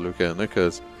I over Luca and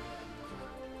Nickers.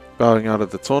 Bowing out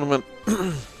of the tournament.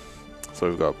 So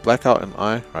we've got Blackout and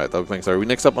I. Alright, that thing. So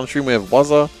next up on stream we have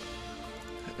Wazza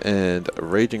and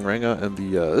Raging Ranger, and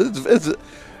the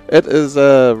it is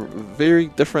very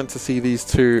different to see these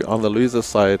two on the loser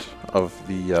side of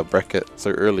the bracket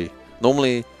so early.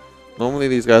 Normally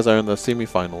these guys are in the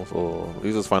semi-finals or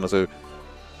losers finals, so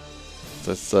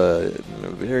it's a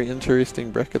very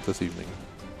interesting bracket this evening.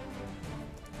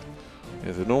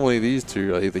 Yeah, so normally these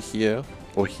two are either here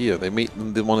or here. They meet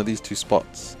in one of these two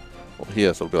spots. Or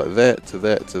here, so it'll be like that to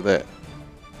that to that.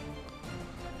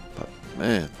 But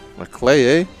man,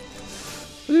 McClay, eh?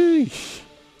 Eesh.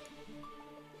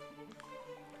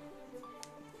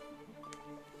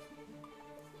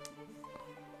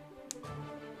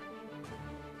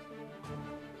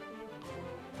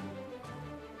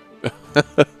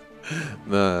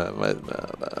 Nah,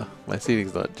 my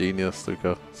seating's not genius,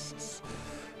 Luca.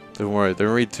 Don't worry,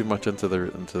 don't read too much into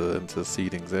the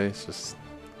seedings, eh? It's just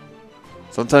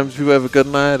sometimes people have a good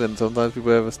night and sometimes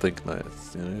people have a stink night.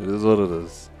 You know, it is what it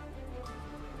is.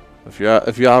 If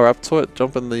you are up to it,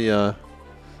 jump in the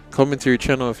commentary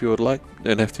channel if you would like.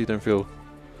 Don't have to, don't feel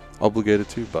obligated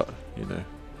to, but you know,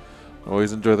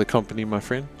 always enjoy the company, my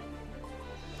friend.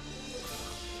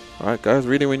 Alright guys,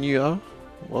 ready when you are.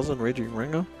 Wasn't Raging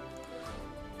Ranger.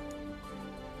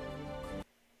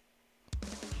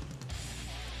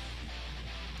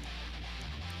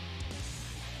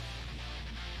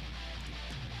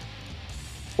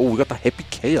 Oh, we got the Happy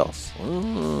Chaos.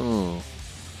 Oh.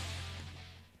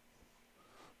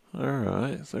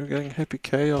 Alright, so we're getting Happy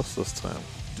Chaos this time.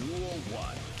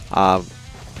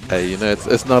 Hey, you know,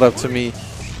 it's not up to me.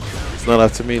 It's not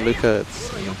up to me, Luca.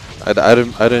 It's, you know, I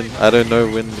don't know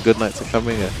when the good nights are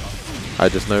coming. I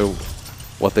just know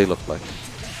what they look like.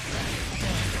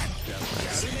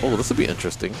 Nice. Oh, this will be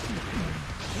interesting.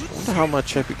 I wonder how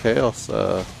much Happy Chaos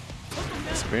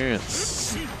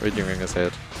experience Raging Ringer's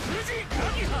had.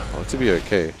 Oh, to be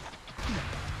okay.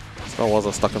 So was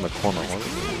I stuck in the corner?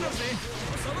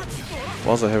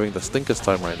 Was I having the stinkest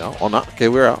time right now? Oh no, okay,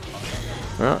 we're out.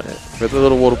 Alright, get the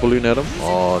little water balloon at him.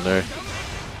 Oh no.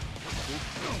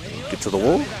 Get to the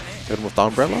wall. Hit him with the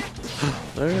umbrella.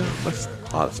 No, nice.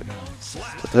 Ah, that's okay.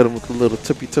 Just hit him with the little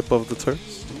tippy tip of the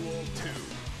toes.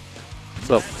 What's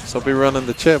up? So I'll be running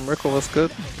the chat. Miracle, what's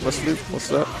good? What's Luke?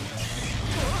 What's up?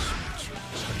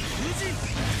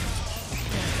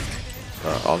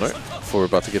 Alright, oh no. Before we're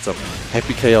about to get some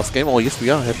Happy Chaos game. Oh yes,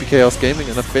 we are. Happy Chaos Gaming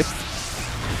in effect.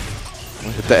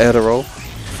 Hit the air to roll.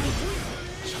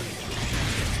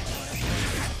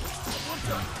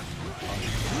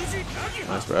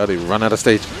 Nice, we're out. We run out of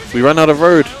stage. We run out of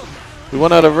road. We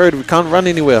run out of road. We can't run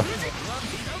anywhere.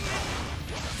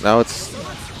 Now it's.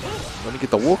 Let me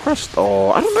get the wall crushed.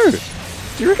 Oh, I don't know.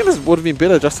 Do you reckon this would have been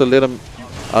better just to let him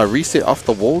reset off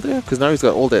the wall there? Because now he's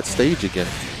got all that stage again.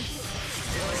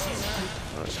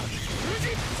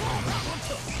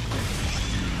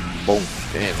 Boom.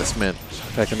 Damn, this man.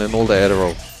 Packing in all the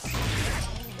Adderall.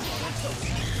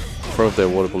 Throw that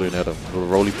water balloon at him. A little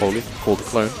roly-poly. Called the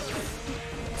clone.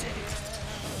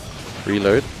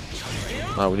 Reload.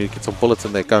 Now we need to get some bullets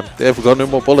in that gun. There, we got no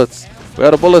more bullets. We're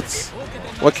out of bullets.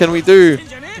 What can we do?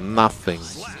 Nothing.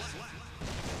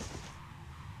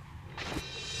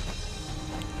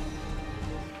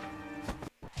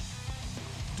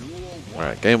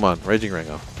 Alright, game on. Raging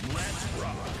Ringer.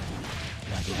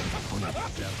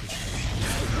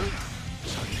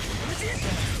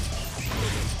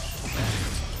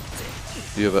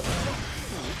 Do you have it?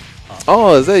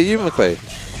 Oh, is that you, McClay?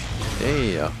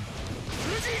 Yeah.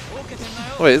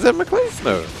 Wait, is that McClay?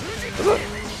 No. Is it?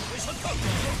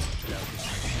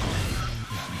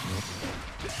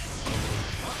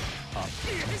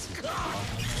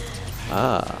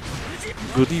 Ah.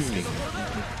 Good evening.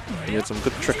 You had some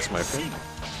good tricks, my friend.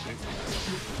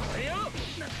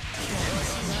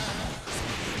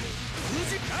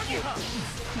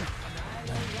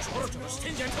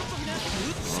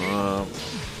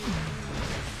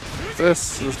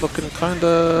 This is looking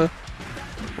kinda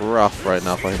rough right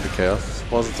now for Happy Chaos.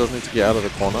 It does need to get out of the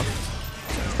corner.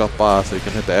 He's got bar so he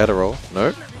can hit the Adderall.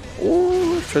 No.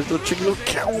 Oh, tries to chicken little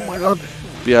cow. Oh my god.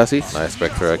 BRC. Nice,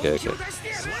 Spectre. Okay.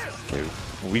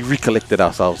 We recollected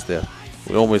ourselves there.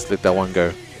 We almost let that one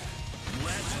go.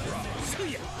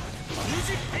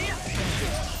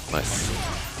 Nice.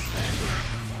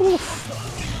 Oof.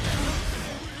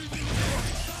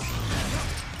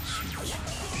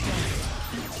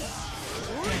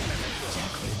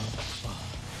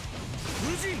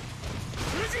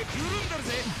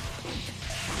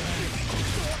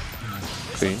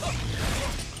 Clean.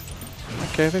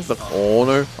 Okay, I think the. Oh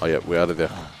no. Oh yeah, we're out of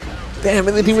there. Damn,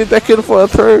 and then he went back in for a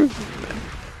throw.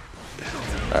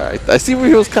 Alright, I see where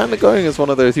he was kind of going. It's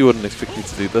one of those he wouldn't expect you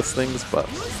to do these things, but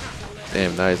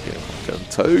damn, now he's getting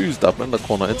toesed up in the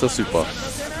corner into super.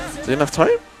 Is there enough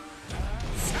time?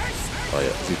 Oh yeah,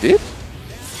 is he dead?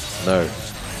 No,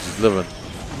 he's living.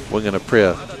 Winging a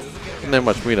prayer. Isn't that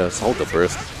much meter? Hold the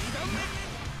burst.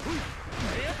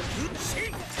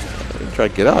 Try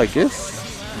to get out, I guess.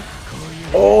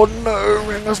 Oh no,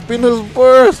 Ringer spin his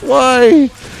burst. Why?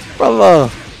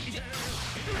 Brother.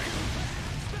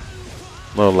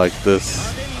 Not like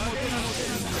this.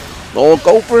 Oh,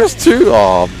 go burst too.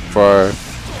 Oh, bro.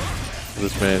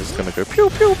 This man is gonna go pew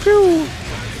pew pew.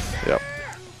 Yep.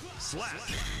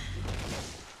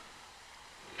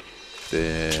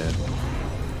 Then.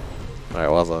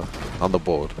 Alright, was on the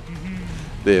board.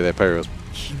 There, that parry was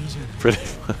pretty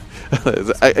fun.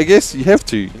 I guess you have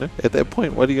to, you know, at that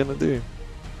point, what are you gonna do?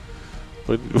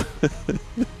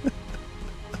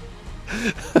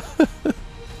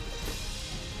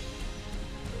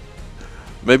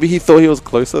 Maybe he thought he was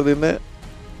closer than that.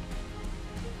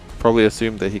 Probably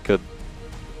assumed that he could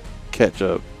catch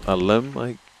a limb,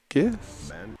 I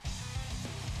guess.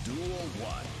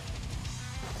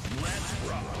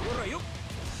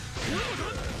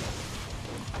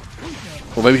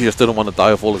 Or maybe he just didn't want to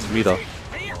die of all his meter.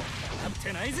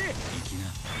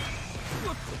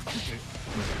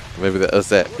 Maybe that is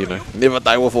that, you know. Never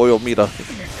die with all your meter.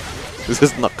 This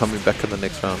is not coming back in the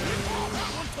next round.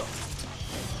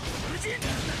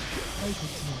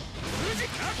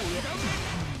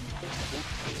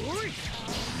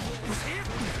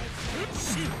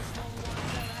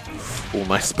 Oh,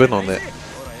 nice spin on that.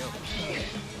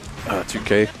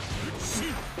 2K.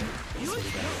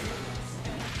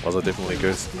 Waza definitely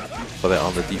goes for that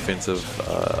on the defensive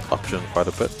option quite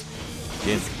a bit.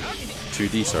 Again,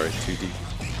 2D, sorry, 2D.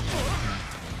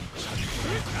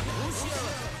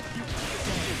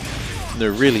 No,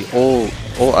 really, all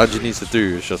Anji needs to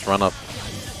do is just run up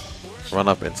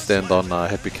and stand on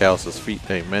Happy Chaos's feet.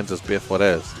 Hey, man, just barefoot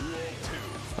ass.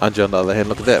 Anji on the other hand,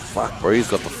 look at that. Fuck, bro, he's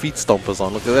got the feet stompers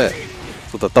on. Look at that.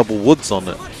 With the double woods on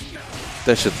it.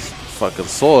 That shit's fucking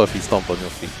sore if he stomp on your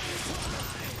feet.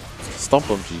 Stomp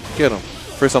him, G. Get him.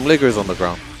 Throw some Legos on the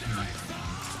ground.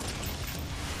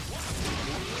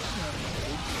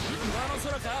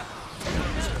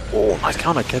 Oh, nice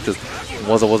counter catches.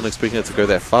 Wasn't expecting it to go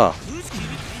that far.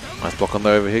 Nice block on the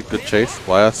overhead. Good chase.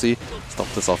 YRC. Stop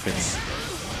this offense.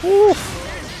 Ooh.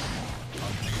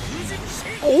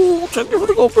 Oh, trying to go for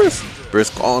the goal burst.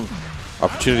 Burst gone.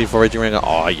 Opportunity for Raging Ranger.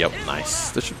 Oh, yep.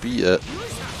 Nice. This should be it.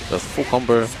 That's full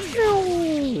combo.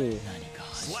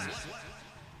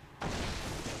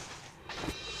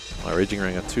 My Raging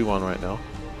Ranger 2-1 right now.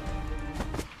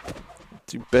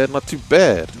 Too bad, not too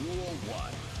bad.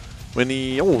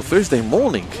 Thursday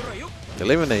morning,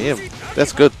 11 AM.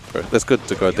 That's good, bro. That's good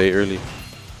to go a day early,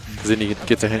 because then you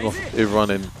get to hang off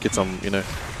everyone and get some,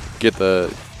 get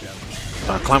the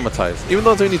acclimatized. Even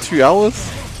though it's only 2 hours,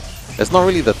 it's not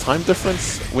really the time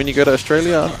difference when you go to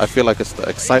Australia. I feel like it's the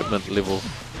excitement level.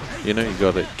 You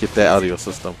gotta get that out of your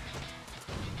system.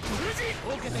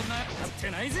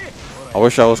 I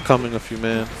wish I was coming with you,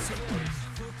 man.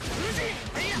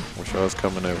 Wish I was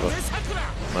coming over.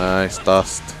 Nice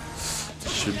dust.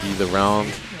 Should be the round.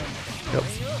 Yep.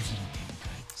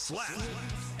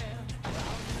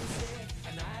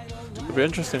 It'll be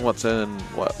interesting what's open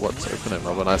in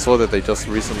Melbourne. I saw that they just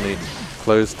recently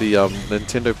closed the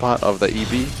Nintendo part of the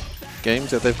EB games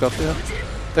that they've got there.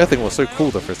 That thing was so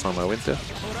cool the first time I went there.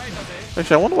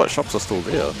 Actually, I wonder what shops are still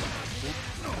there.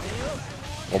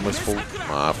 Almost full.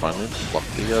 Finally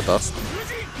blocked the dust.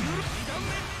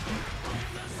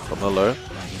 On the low.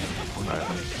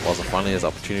 Wasn't finally his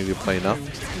opportunity to play now.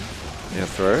 Yeah,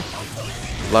 throw.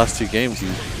 Last 2 games,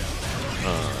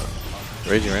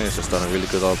 Raging Rain has just done a really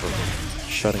good job of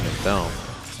shutting him down.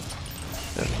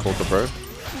 And called the bro.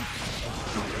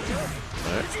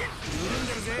 Alright.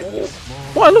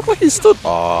 Oh, it looked like he stood.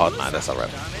 Oh, nah, that's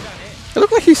alright. It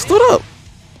looked like he stood up.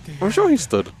 I'm sure he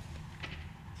stood.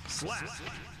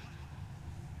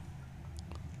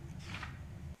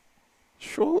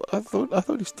 Sure, I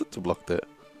thought he stood to block that.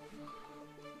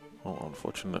 Oh,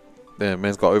 unfortunate. Damn,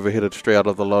 man's got overheated straight out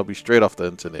of the lobby, straight off the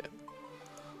internet.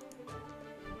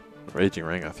 Raging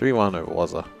Ranger 3-1 over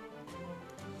Waza.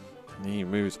 And he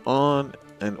moves on,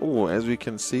 and as we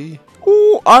can see,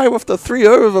 I with the 3-0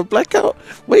 over Blackout.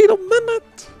 Wait a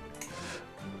minute.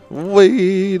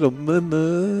 Wait a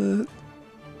minute.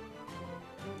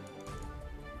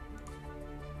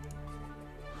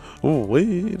 Oh,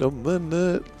 wait a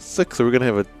minute. 6. So we're gonna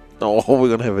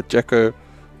have a Jacko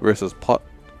versus Pot.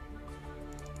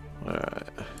 Alright.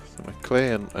 So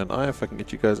McClay and I, if I can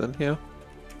get you guys in here.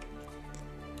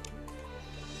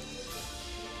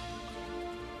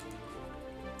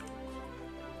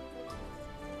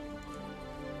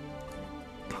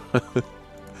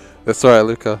 That's alright,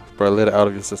 Luca. Bro, let it out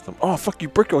of your system. Oh, fuck you,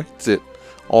 Bricko hits it.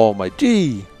 Oh, my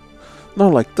G.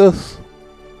 Not like this.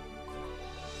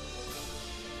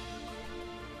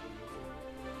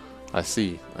 I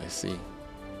see.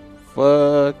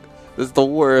 Fuck. This is the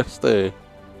worst, eh?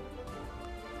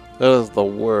 That is the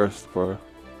worst, bro.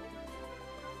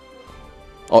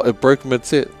 Oh, it broke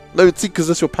mid-set. No, see, because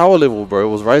that's your power level, bro.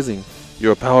 It was rising. You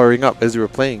were powering up as you were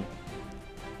playing.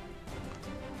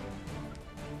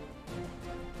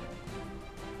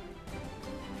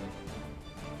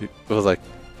 It was like...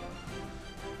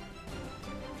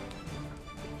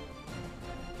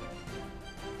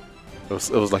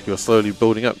 It was like you were slowly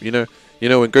building up, you know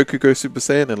when Goku goes Super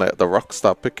Saiyan and like the rocks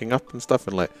start picking up and stuff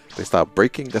and like they start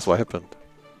breaking. That's what happened.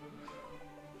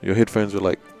 Your headphones were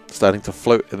like starting to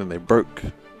float and then they broke.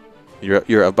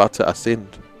 You're about to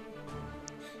ascend.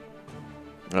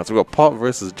 Alright, so we got Pop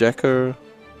versus Jacko.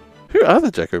 Who are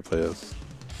the Jacko players?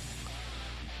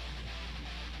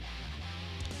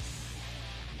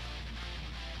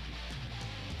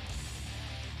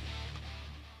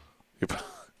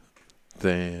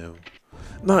 Damn.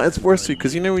 No, it's worse too,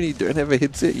 because when you don't have a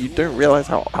headset, you don't realize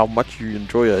how much you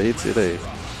enjoy a headset, eh?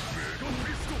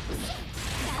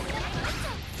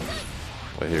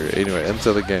 But here, anyway,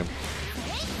 enter the game.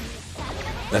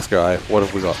 Let's go, what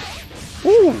have we got?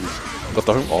 Woo! Got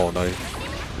the home. Oh no.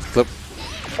 Clip.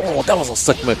 Oh, that was a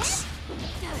sick mix.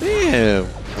 Damn.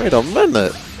 Wait a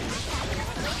minute.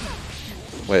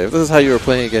 Wait, if this is how you were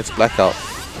playing against Blackout,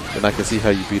 then I can see how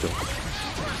you beat him.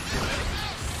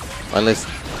 Unless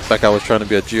Blackout was trying to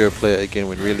be a Geo player again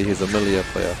when really he's a Melia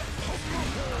player.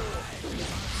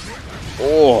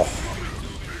 Oh,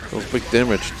 that was big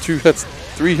damage. 2 hits,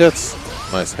 3 hits.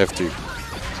 Nice, have to.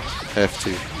 Have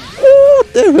to. Oh,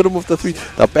 damn, hit him with the 3.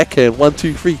 The backhand, 1,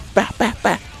 2, 3. Bah, bah,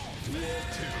 bah.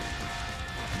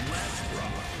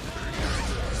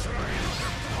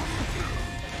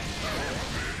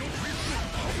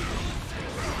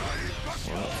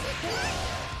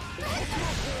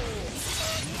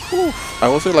 I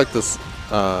also like this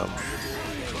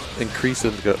increase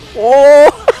in the oh!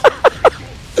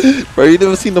 Bro, you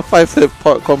never seen the 5-hit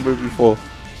part combo before.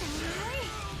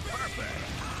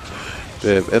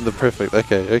 Damn, and the perfect.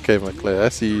 Okay, okay, my Claire, I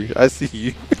see you. I see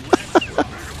you.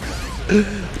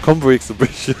 Combo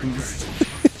exhibitions.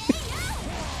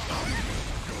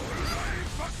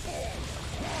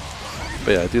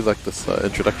 But yeah, I do like this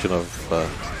introduction of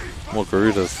more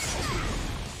Garudas.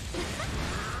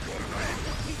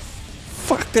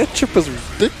 Fuck, that chip is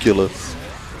ridiculous.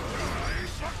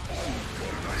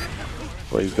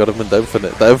 Well, he's got him in the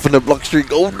infinite block streak.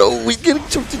 Oh no, we're getting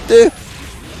chipped to death.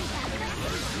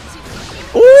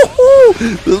 Oh,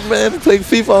 this man is playing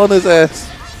FIFA on his ass.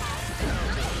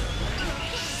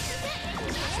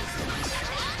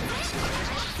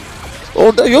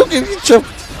 Oh no, you're getting chipped.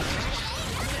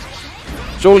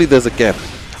 Surely there's a gap.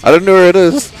 I don't know where it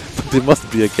is, but there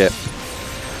must be a gap.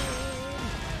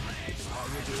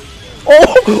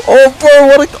 Oh, bro,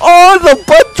 what a... Oh, the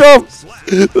butt drop!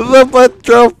 The butt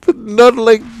drop! Not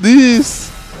like this!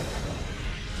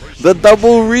 The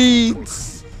double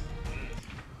reads!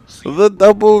 The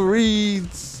double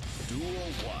reads!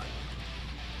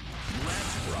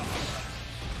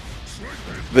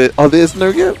 Oh, there's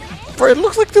no gap? Bro, it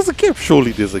looks like there's a gap.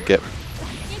 Surely there's a gap.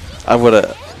 I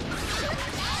would've...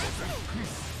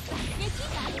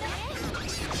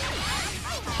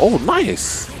 Oh,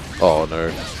 nice! Oh,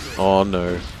 no. Oh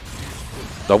no.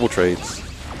 Double trades.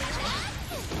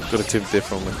 Good attempt there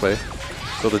from McClay.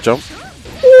 Got the jump.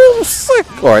 Oh, sick!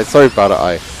 Alright, sorry about it,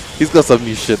 I. He's got some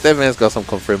new shit. That man's got some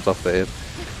confirms off the end.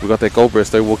 We got that gold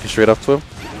burst though, walking straight up to him.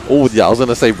 Oh yeah, I was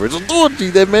gonna say, bro, just do it, G.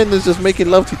 That man is just making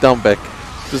love to you down back.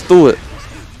 Just do it.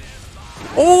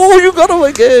 Oh, you got him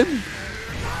again!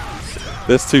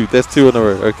 That's two in a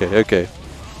row. Okay, okay.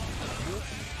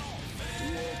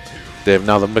 Damn,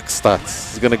 now the mix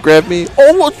starts. He's gonna grab me.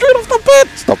 Oh, straight off the bat!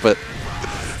 Stop it.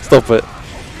 Stop it.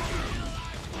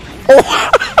 Oh!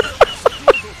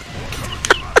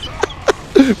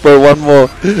 Bro, one more.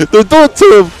 Don't do it to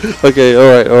him! Okay,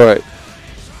 alright, alright.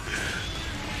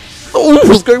 Oh, he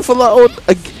was going for that one.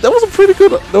 That was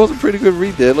a pretty good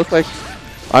read there. It looked like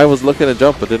I was looking to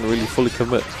jump but didn't really fully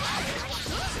commit.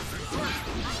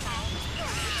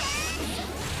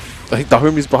 I think the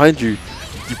homie's behind you.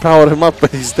 You powered him up,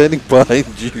 but he's standing behind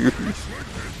you.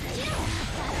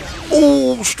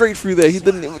 Oh, straight through there. He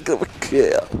didn't even give a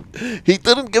care. He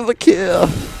didn't give a care.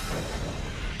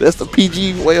 That's the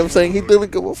PG way of saying he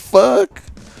didn't give a fuck.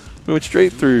 We went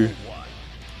straight through.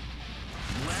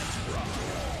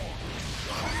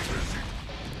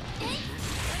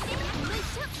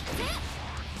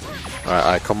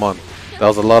 Alright, come on. That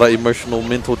was a lot of emotional,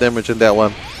 mental damage in that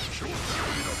one.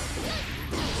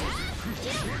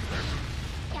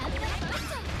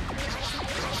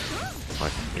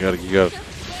 You gotta,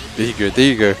 there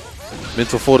you go.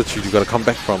 Mental fortitude, you gotta come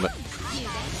back from it.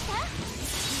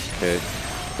 Okay,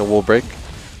 the wall break.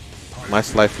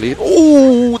 Nice life lead.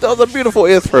 Oh, that was a beautiful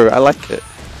air throw. I like it.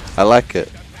 I like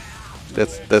it.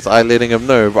 That's I letting him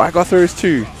know. But I got throws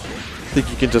too.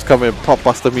 Think you can just come in, pop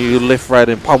buster me left, right,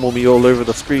 and pummel me all over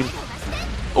the screen.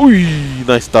 Ooh,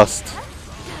 nice dust.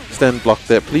 Stand block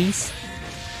there, please.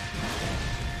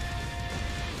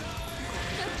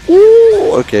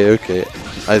 Ooh, okay, okay.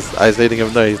 I was letting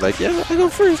him know. He's like, yeah, I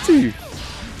got first too.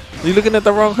 You're looking at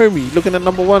the wrong homie. You're looking at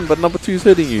number 1, but number 2's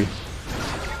hitting you.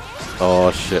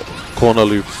 Oh shit. Corner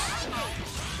loops.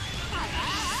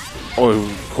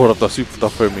 Oh, caught up the super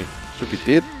tough homie. Should be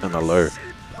dead and a low.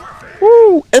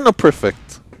 Woo! And a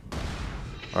perfect.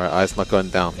 Alright, I's not going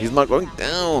down. He's not going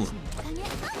down.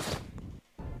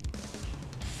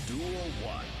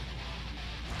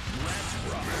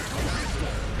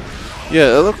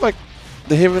 Yeah, it looked like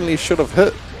the Heavenly should have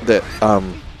hit that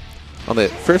on that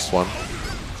first one,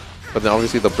 but then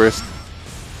obviously the burst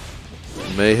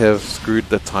may have screwed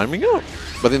the timing up.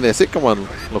 But then the second one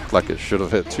looked like it should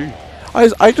have hit too.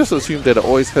 I just assumed that it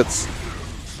always hits,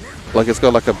 like it's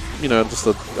got like a, you know, just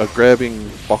a grabbing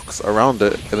box around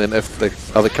it, and then if the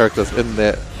other character's in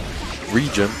that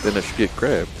region, then it should get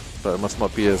grabbed. But it must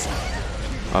not be as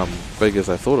big as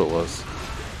I thought it was.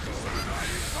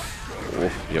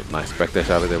 Oh, yep, nice back dash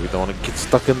out of there. We don't want to get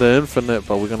stuck in the infinite,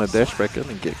 but we're going to dash back in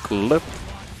and get clipped.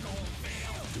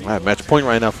 Alright, match point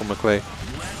right now for McClay.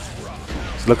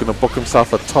 He's looking to book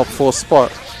himself a top 4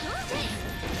 spot.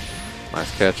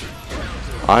 Nice catch.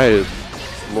 I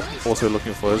also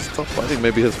looking for his top, I think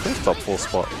maybe his first top 4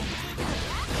 spot.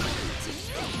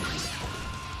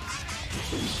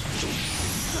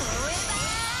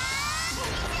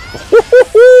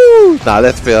 Nah,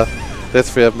 that's fair. That's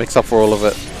fair. Makes up for all of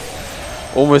it.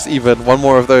 Almost even. One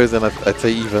more of those and I'd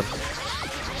say even.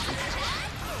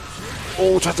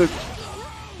 Oh, try to...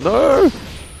 No!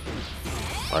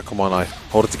 Alright, come on, I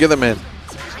hold it together, man.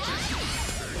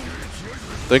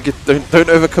 Don't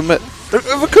overcommit. Don't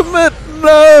overcommit!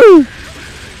 No!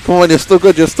 Come on, you're still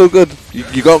good, you're still good.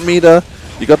 You got meter,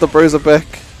 you got the Broser back.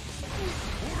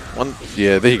 One,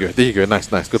 yeah, there you go,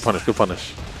 nice, nice, good punish, good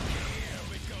punish.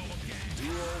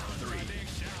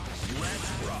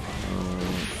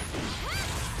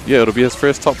 Yeah, it'll be his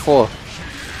first top 4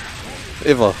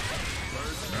 ever.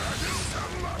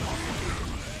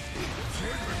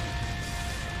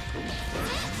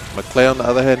 McClay on the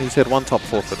other hand, he's had 1 top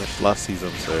 4 finish last season,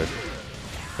 so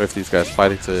both these guys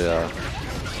fighting to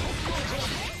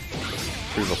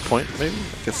prove a point, maybe?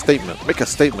 Make a statement. Make a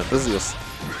statement. This is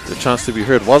your chance to be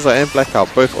heard. Waza and Blackout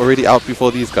both already out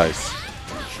before these guys.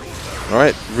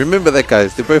 Alright, remember that,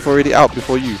 guys. They're both already out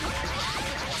before you.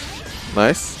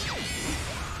 Nice.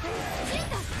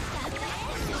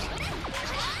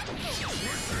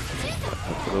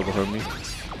 A little homie.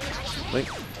 Link.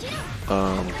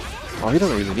 Oh, he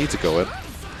doesn't really need to go in.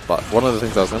 But one of the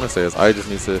things I was going to say is I just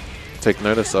need to take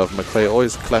notice of McClay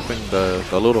always clapping the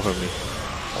little homie.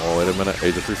 Oh, wait a minute.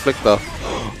 Hey, just reflector.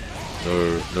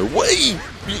 No way!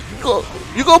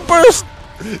 You got burst!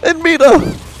 And meter!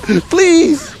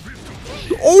 Please!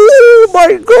 Oh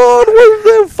my god!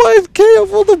 What is that 5k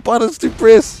of all the buttons to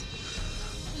press?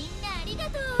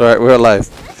 Alright, we're alive.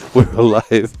 We're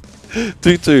alive.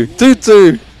 2-2.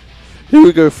 2-2! Here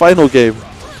we go, final game.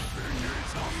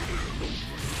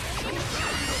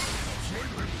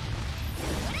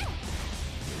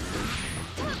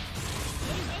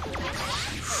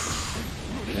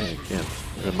 Okay, again.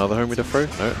 Another homie to throw?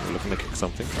 No, we're looking to kick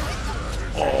something.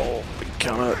 Oh, big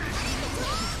counter.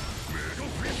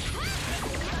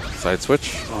 Side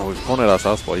switch. Oh, we've cornered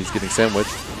ourselves while he's getting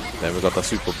sandwiched. Then we got the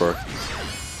super bro.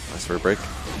 Nice for a break.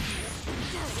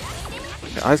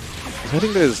 Okay, I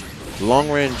think there's long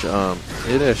range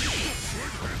Irish.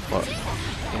 What?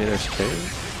 Irish K?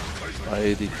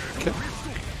 IAD kick?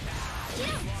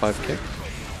 5 kick?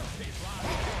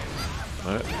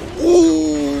 Alright.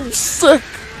 Ooh, sick!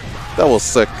 That was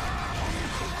sick.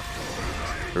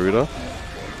 Garuda.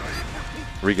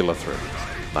 Regular throw.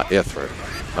 Not air throw.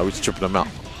 No, we're just tripping him out.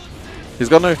 He's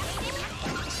got no...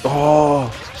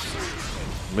 Oh!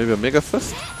 Maybe a Mega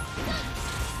Fist?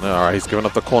 No, alright, he's giving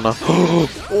up the corner.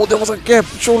 Oh, there was a gap!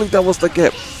 Surely that was the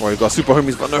gap! Alright, we got super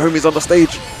homies, but no homies on the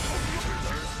stage.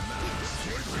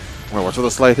 Alright, watch for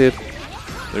the slide head.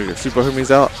 There we go, super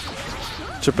homies out.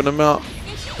 Chipping him out.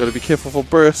 Gotta be careful for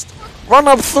burst. Run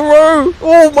up throw!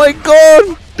 Oh my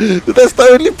god! That's the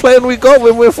only plan we got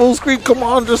when we're full screen. Come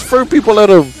on, just throw people at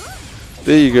him.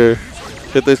 There you go.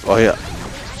 Hit this. Oh yeah.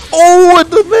 Oh, and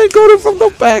the man got him from the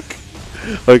back.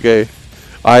 Okay.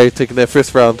 Alright, taking their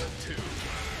first round.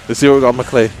 Let's see what we got on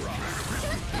McClay.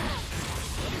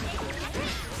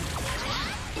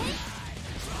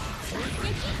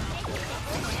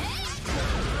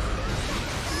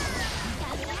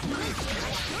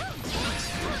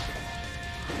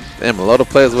 Damn, a lot of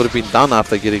players would have been done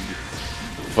after getting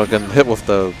fucking hit with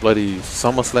the bloody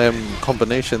SummerSlam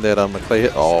combination that McClay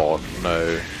hit. Oh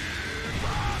no.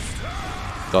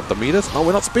 Got the meters? Oh,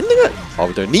 we're not spinning it? Oh,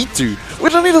 we don't need to. We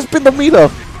don't need to spin the meter.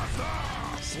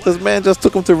 This man just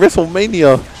took him to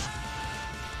WrestleMania.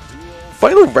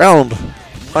 Final round.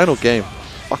 Final game.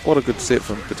 Fuck, what a good set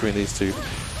from between these two.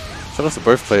 Shout out to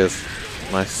both players.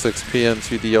 Nice 6p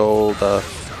into the old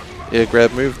air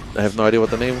grab move. I have no idea what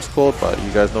the name was called, but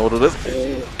you guys know what it is.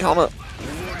 Oh, counter.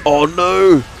 Oh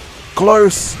no.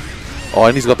 Close. Oh,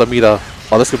 and he's got the meter.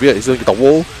 Oh, this could be it. He's going to get the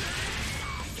wall.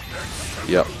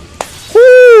 Yep.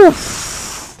 Woo!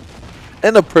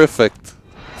 And a perfect.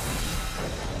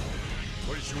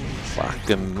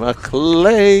 Fucking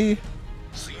McClay.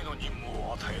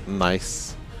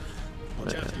 Nice.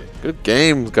 Man. Good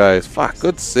games, guys. Fuck,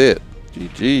 good set.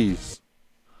 GG's.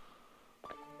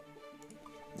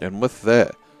 And with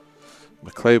that,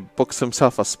 McClay books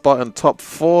himself a spot in top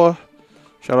 4.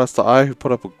 Shout outs to I, who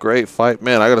put up a great fight.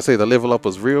 Man, I gotta say, the level up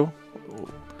was real.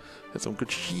 That's some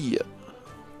good shit.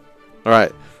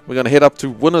 Alright, we're going to head up to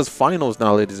winners finals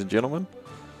now, ladies and gentlemen.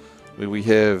 Where we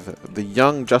have the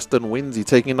young Justin Wenzy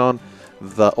taking on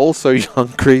the also young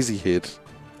Crazy Head.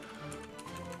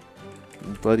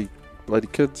 Bloody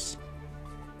kids.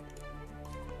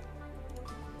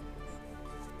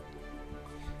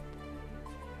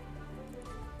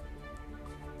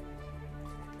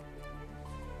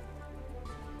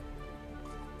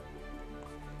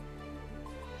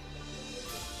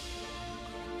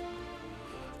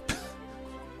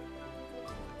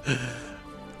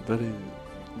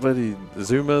 Bloody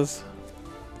Zoomers.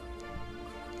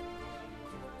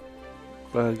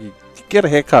 Bloody get a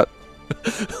haircut.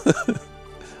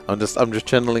 I'm just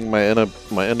channeling my inner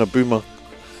boomer.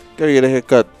 Go get a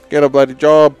haircut. Get a bloody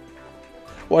job.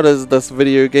 What is this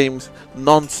video games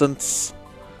nonsense?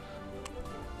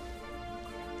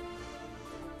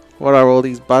 What are all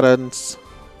these buttons?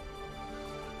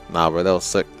 Nah, bro, that was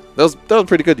sick. That was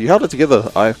pretty good. You held it together,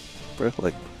 bro.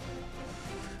 Like,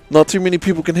 not too many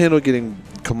people can handle getting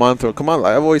command throw.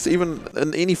 Like, I've always, even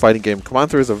in any fighting game,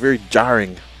 command throws are very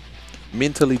jarring,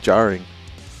 mentally jarring.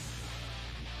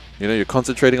 You know, you're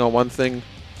concentrating on one thing,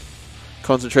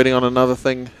 concentrating on another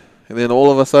thing, and then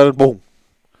all of a sudden, boom,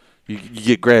 you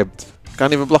get grabbed.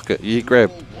 Can't even block it. You get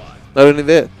grabbed. Not only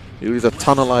that, you lose a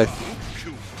ton of life.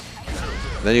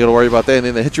 And then you gotta worry about that, and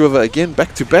then they hit you with it again,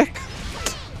 back to back.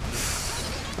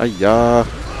 Ayah.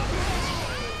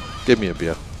 Give me a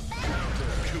beer.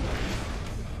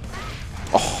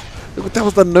 Oh, that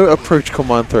was the no approach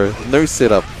command throw. No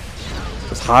setup.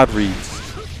 Just hard reads.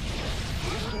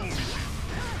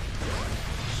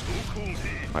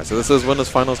 Alright, so this is winners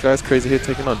finals, guys. Crazy Head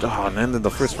taking on. Oh, and then in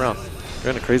the first round,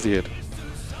 going to Crazy Head.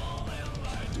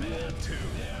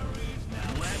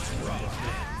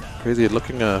 Crazy Head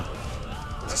looking to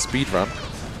speed run.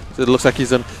 So it looks like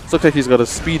he's in. It looks like he's got his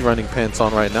speed running pants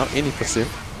on right now. Any percent.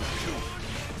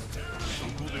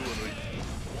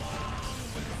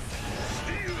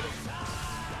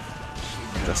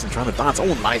 Justin trying to dance.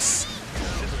 Oh, nice.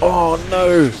 Oh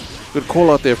no. Good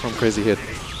call out there from Crazy Head.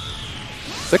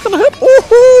 Second hit.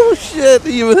 Oh shit.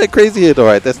 He even had Crazy Head.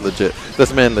 Alright, that's legit.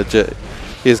 This man legit.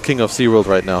 He is king of SeaWorld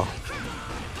right now.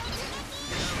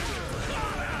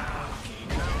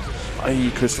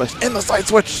 Aye, Chris Flash. And the side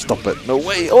switch. Stop it. No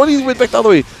way. Oh, he went back the other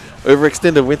way.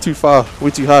 Overextended. Went too far.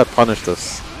 Went too hard. Punished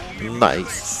us.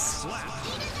 Nice.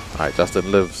 Alright,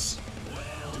 Justin lives.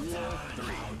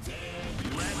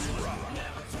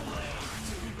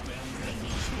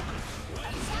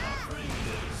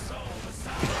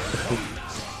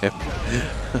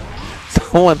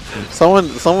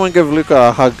 Someone give Luca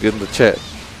a hug in the chat.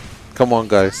 Come on,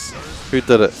 guys. Who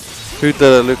did it? Who did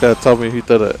it, Luca? Tell me who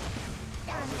did it.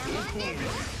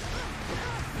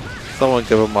 Someone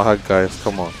give him a hug, guys.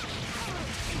 Come on.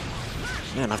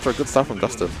 Man, after a good start from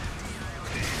Justin.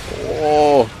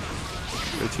 Oh,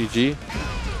 ATG.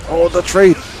 Oh, the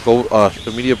trade. Go,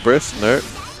 immediate burst. No,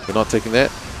 we're not taking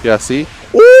that. Yeah, see.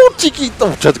 Oh, cheeky.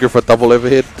 Oh, tried to go for a double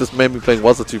overhead. This made me playing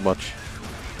Wazza too much.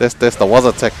 That's the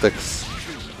Wazza tactics.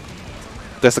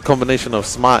 That's a combination of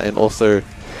smart and also,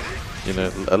 you know,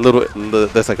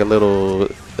 that's like a little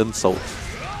insult.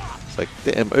 It's like,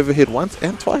 damn, overhead once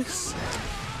and twice.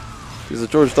 There's a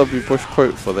George W. Bush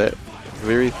quote for that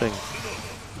very thing.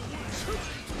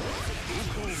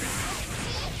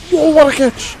 Whoa, what a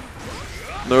catch!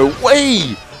 No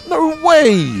way! No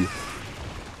way!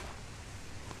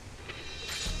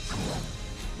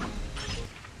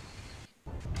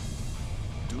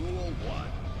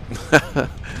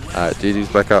 Alright, GG's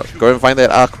back out. Go and find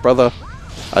that arc, brother.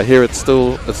 I hear they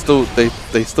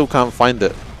still can't find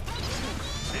it.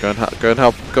 Go and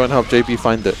help JB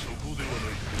find it.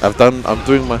 I'm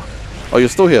doing my. Oh, you're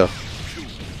still here.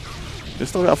 You're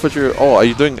still here for your. Oh, are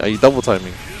you double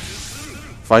timing?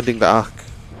 Finding the arc.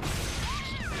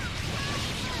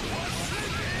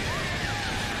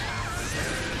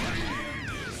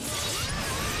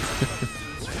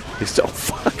 He's just, oh,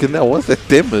 fucking hell, what's that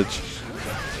damage?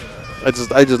 I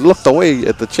just looked away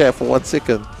at the chat for 1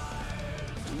 second.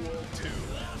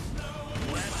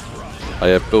 I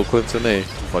have Bill Clinton,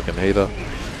 fucking hater.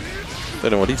 Don't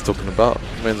know what he's talking about.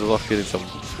 Man's off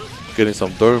getting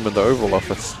some dome in the Oval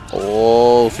Office.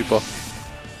 Oh, super.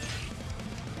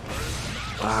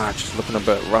 Just looking a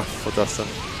bit rough for Justin.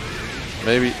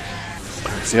 Maybe.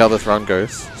 See how this round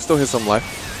goes. Still has some life.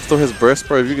 Still has burst,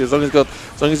 bro. As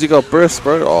long as you got burst,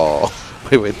 bro. Oh,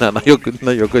 wait, no, you're good.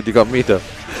 No, you're good. You got meter.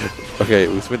 Okay,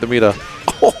 we spent the meter.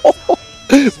 Oh,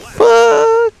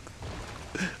 fuck.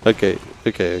 Okay.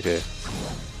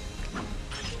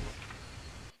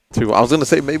 I was gonna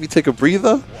say maybe take a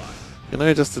breather, you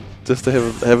know, just to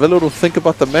have a little think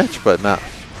about the match, but nah.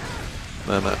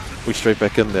 No. We straight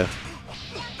back in there.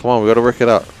 Come on, we gotta work it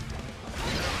out.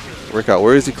 Work out.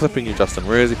 Where is he clipping you, Justin?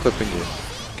 Where is he clipping you?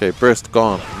 Okay, burst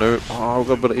gone. No. Oh, we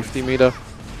got a bit of FD meter.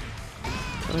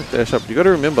 Oh, dash up. You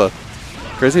gotta remember,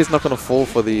 Crazy's not gonna fall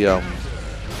for the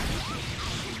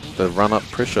run up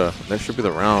pressure. That should be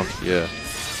the round. Yeah.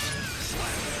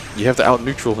 You have to out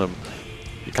neutral him.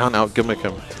 You can't out gimmick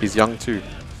him. He's young too.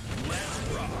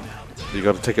 You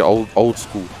gotta take it old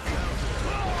school.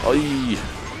 Oi.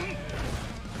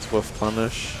 Swift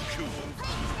punish.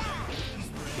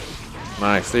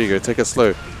 Nice, there you go. Take it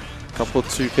slow. Couple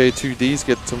 2k 2ds,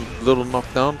 get some little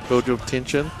knockdown, build your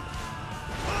tension.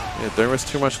 Yeah, don't risk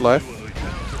too much life.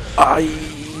 Aye,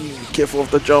 careful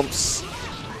of the jumps.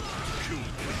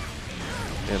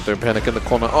 And don't panic in the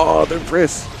corner. Oh, don't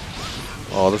press.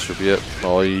 Oh, this should be it.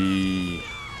 Oi.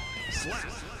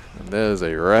 And there's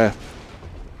a wrap.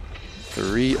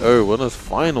 3-0 winners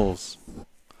finals.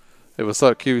 Hey, what's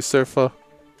up, Kiwi Surfer?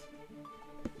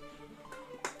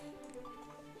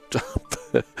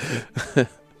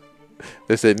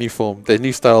 There's their new form, their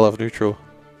new style of neutral.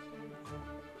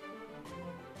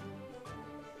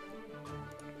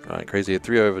 Alright, Crazy at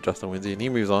 3 over Justin Winsey, and he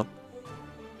moves on.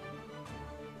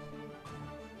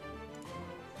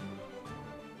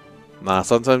 Nah,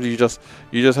 sometimes you just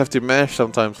have to mash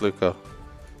sometimes, Luca.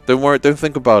 Don't worry, don't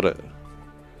think about it.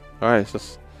 Alright,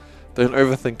 just don't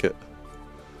overthink it.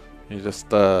 You just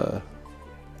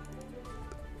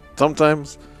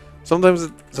sometimes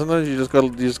you just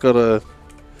gotta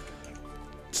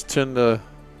just turn the,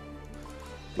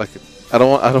 like,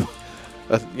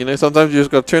 you know, sometimes you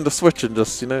just gotta turn the switch and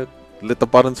just, you know, let the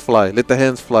buttons fly, let the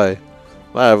hands fly.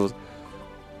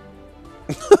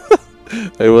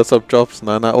 Hey, what's up, Drops?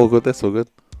 Nah, all good, that's all good.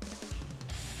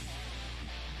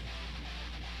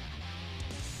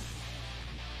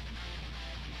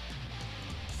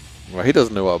 Well, he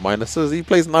doesn't know what minus is. He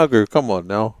plays Nago. Come on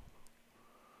now.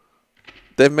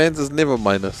 That man's is never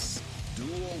minus.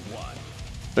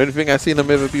 The only thing I've seen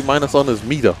him ever be minus on is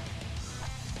meter.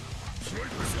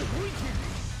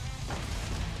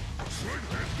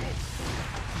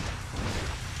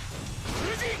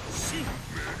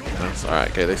 Nice.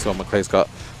 Alright, okay, they saw McClay's got,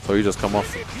 so he just come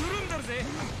off.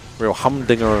 Real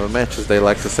humdinger of a match, as they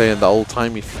like to say in the old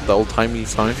timey times. The old timey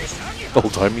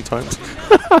times.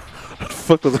 What the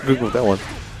fuck was I Google with that one?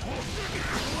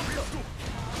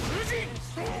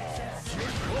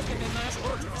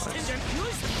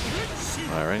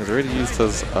 Alright, Rang's already used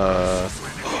his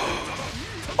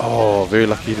oh, very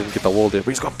lucky he didn't get the wall there,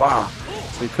 but he's got bar!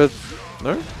 So he could,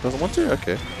 no? Doesn't want to?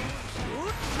 Okay.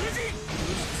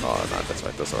 Oh no, that's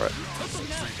right, that's alright.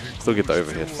 Still get the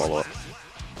overhead follow up.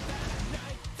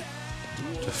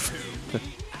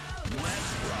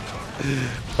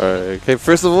 Alright, okay,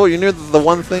 first of all, you know the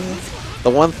one thing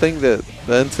that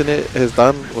the internet has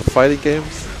done with fighting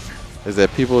games is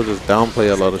that people just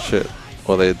downplay a lot of shit,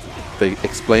 or they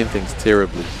explain things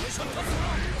terribly.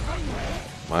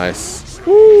 Nice.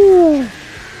 Woo!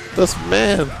 This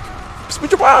man.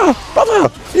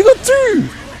 Brother, you got 2!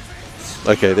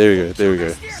 Okay, there we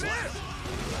go.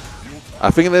 I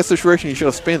think in that situation you should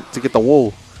have spent to get the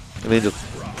wall and then just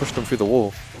pushed them through the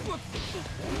wall.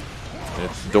 Yeah,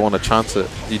 you don't want to chance it.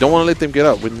 You don't want to let them get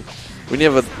up. When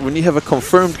you have a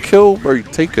confirmed kill, bro, you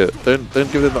take it. Don't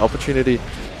give them the opportunity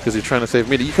because you're trying to save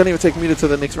meter. You can't even take meter to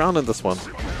the next round in this one.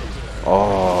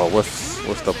 Oh,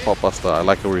 with the pop buster. I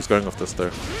like it where he's going with this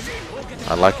though.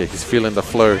 I like it. He's feeling the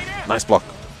flow. Nice block.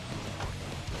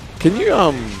 Can you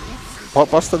pop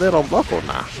buster that on block or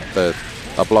nah?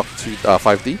 A block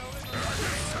 5D.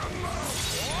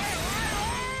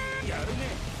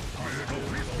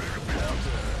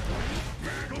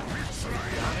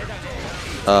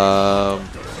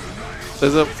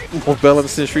 Is it more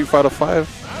balanced in Street Fighter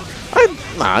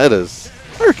 5? Nah, it is.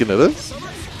 I reckon it is.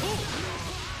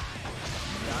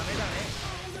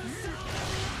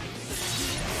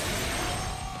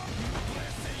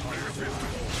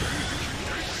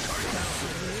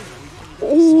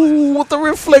 Oh, with the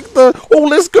reflector. Oh,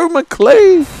 let's go,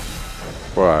 McClay.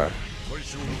 Right.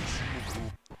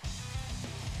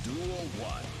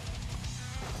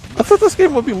 I thought this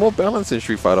game would be more balanced in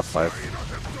Street Fighter 5.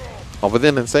 Oh, but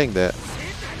then in saying that,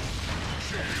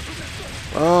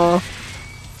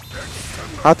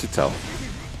 hard to tell.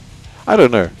 I don't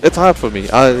know. It's hard for me.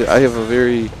 I have a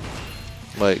very,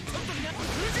 like,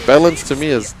 balance to me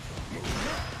is,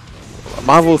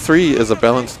 Marvel 3 is a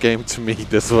balanced game to me.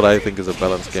 This is what I think is a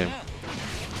balanced game.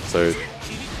 So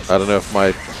I don't know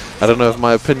if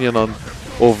my opinion on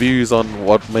or views on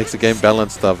what makes a game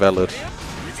balanced are valid.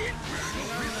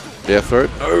 Death throat.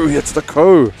 No, he hits the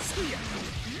Ko.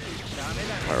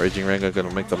 Raging Ranger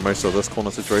gonna make the most of this corner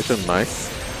situation.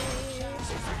 Nice.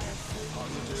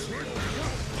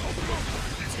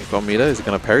 Got meter. Is he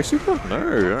gonna parry super? No.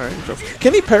 Alright.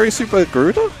 Can he parry super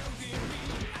Garuda?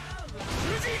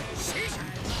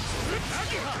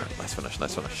 Nice finish.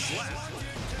 Nice finish.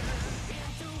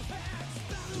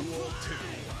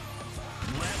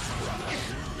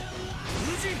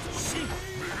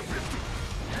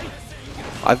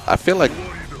 I feel like.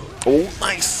 Oh,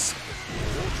 nice.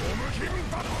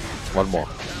 One more.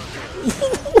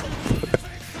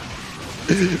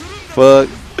 Fuck.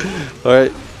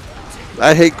 Alright.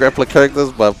 I hate grappler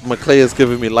characters, but McClay is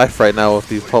giving me life right now with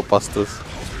these pop busters.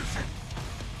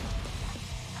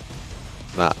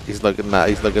 Nah, he's not gonna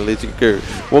let you go.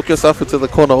 Walk yourself into the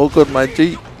corner, all good, my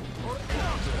G.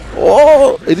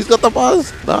 Oh, and he's got the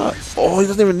buzz. Nah. Oh, he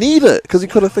doesn't even need it, because he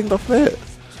could have thinked off that.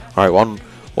 Alright,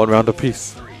 one round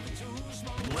apiece.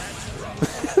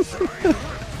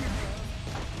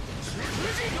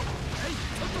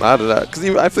 I don't know, because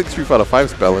I think 3 out of 5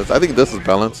 is balanced. I think this is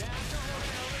balanced.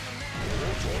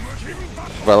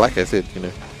 But like I said, you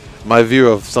know, my view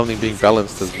of something being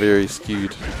balanced is very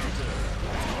skewed.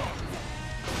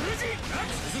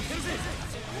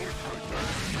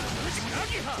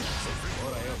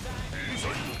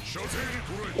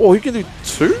 Oh, he can do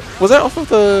 2? Was that off of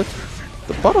the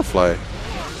butterfly?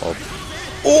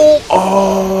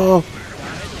 Oh,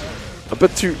 a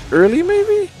bit too early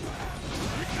maybe?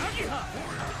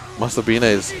 Must have been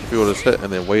as if he would have hit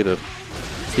and then waited.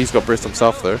 He's got burst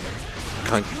himself though.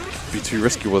 Can't be too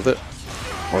risky with it.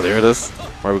 Oh, there it is.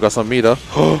 Alright, we got some meter.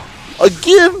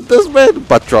 Again, this man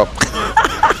butt drop.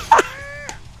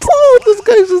 Oh, this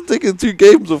guy's just taking 2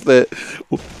 games of that.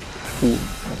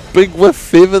 Big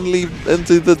whiff heavenly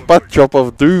into the butt drop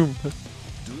of doom.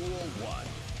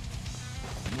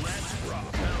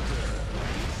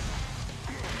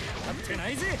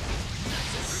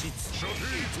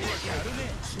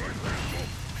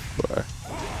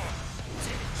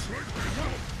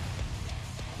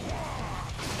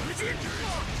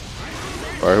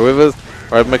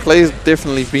 Alright, McClay's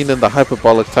definitely been in the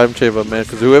hyperbolic time chamber, man,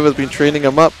 because whoever's been training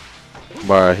him up,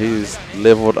 he's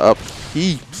leveled up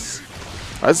heaps.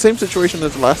 Alright, same situation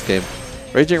as the last game.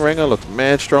 Raging Ranger looked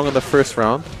mad strong in the first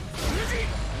round.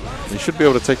 He should be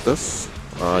able to take this.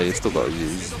 He's still got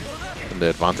he's in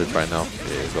the advantage right now.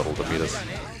 Yeah, he's got all the meters.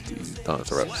 He's done.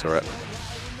 It's a wrap, it's a wrap.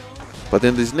 But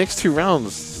then these next 2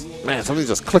 rounds, man, something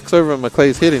just clicks over in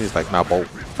McClay's head and he's like, nah, bro,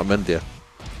 I'm in there.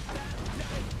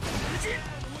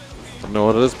 I don't know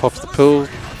what it is, pops the pill,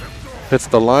 hits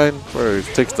the line, or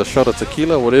takes the shot of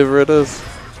tequila, whatever it is.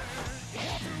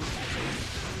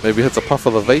 Maybe hits a puff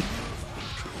of the vape.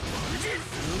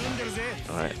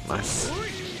 Alright, nice.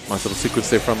 Nice little sequence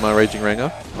there from Raging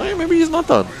Ranger. Oh, maybe he's not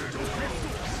done.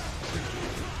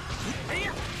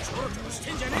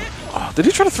 Oh, did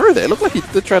he try to throw that? It looked like he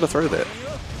did try to throw that.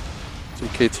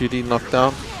 2K2D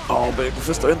knockdown. Oh, baby,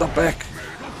 Fisto in the back.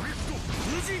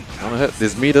 On a hit.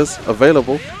 There's meters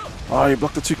available. Oh, he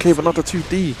blocked the 2K, but not the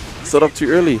 2D. Stood up too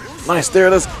early. Nice, there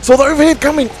it is. So the overhead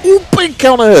coming. Ooh, big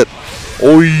counter hit.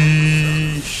 Oh,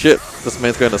 shit. This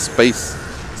man's going to space.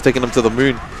 It's taking him to the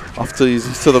moon. After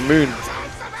he's to the moon.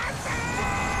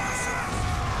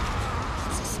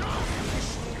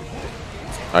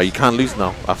 Oh, you can't lose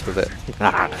now after that.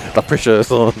 The pressure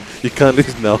is on. You can't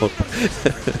lose now.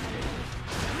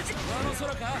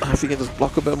 If he can just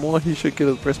block a bit more, he should get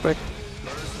his breast back.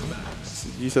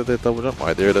 You said that double jump.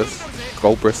 Alright, there it is.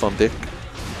 Gold breast on deck.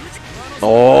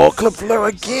 Oh, clip low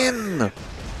again.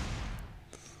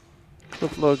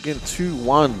 Clip low again.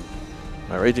 2-1.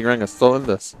 My Raging Ranger still in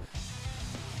this.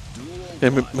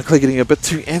 And McClay getting a bit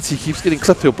too antsy. He keeps getting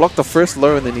clipped. He'll block the first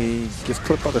low and then he gets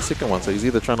clipped by the second one. So he's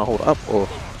either trying to hold up or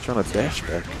trying to dash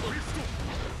back.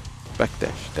 Back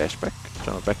dash. Dash back.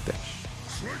 Trying to back dash.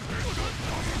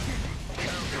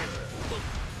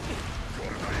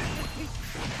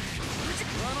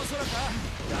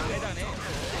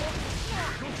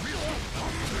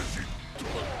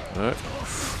 Alright.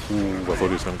 Ooh, I thought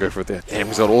he was going to go for it there. Damn,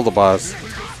 he's got all the bars.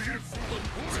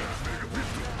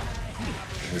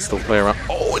 He's still playing around.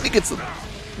 Oh, and he gets it.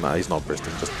 Nah, he's not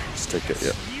bursting. Just take it.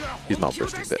 Yeah, he's not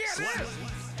bursting that.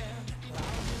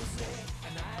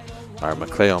 Alright,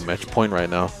 McClay on match point right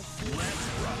now.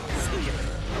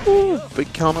 Ooh,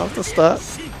 big counter off the start.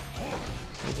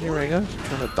 Raging Ranger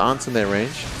trying to dance in that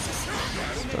range.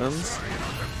 Stuns.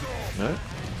 No.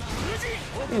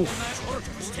 Oof.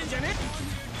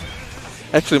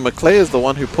 Actually, McClay is the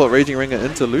one who put Raging Ranger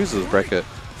into losers bracket.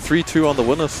 3-2 on the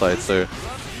winner's side, so.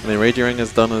 And then Raging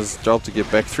Ranger's done his job to get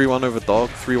back. 3-1 over Dog,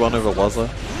 3-1 over Wazza.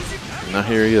 And now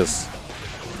here he is.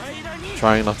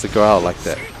 Trying not to go out like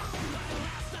that.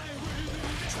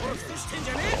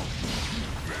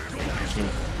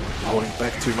 Holding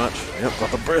back too much. Yep,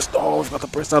 got the burst. Oh, we've got the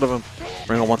burst out of him.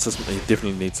 Ringer wants this. He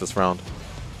definitely needs this round.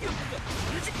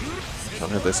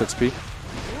 Can't hit their 6p.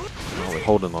 Oh, we're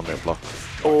holding on that block.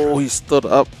 Oh, he stood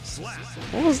up.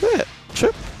 What was that?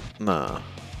 Chip? Nah.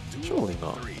 Surely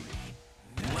not.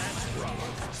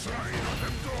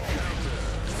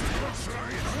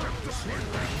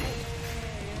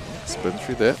 Spin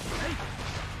through that.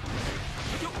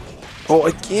 Oh,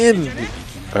 again!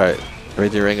 Alright,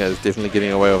 Raging Ranger is definitely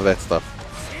getting away with that stuff.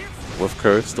 With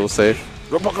Kerr, still safe.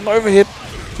 Got an overhead.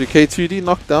 2K 2D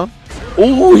knockdown.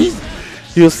 Oh,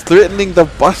 he was threatening the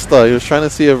Buster. He was trying to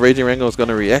see if Raging Ranger was going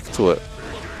to react to it.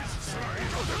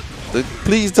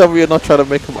 Please tell me you're not trying to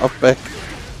make him up back.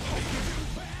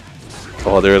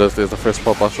 Oh, there it is. There's the first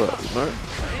pop Buster.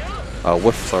 No.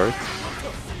 Whiff, sorry.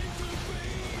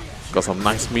 Got some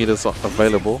nice meters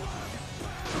available.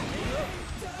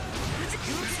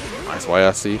 Nice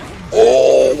YRC.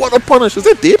 Oh, what a punish. Is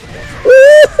that deep?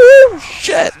 Oh,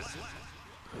 shit.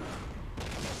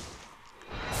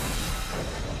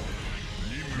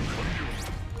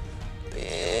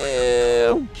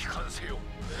 Damn.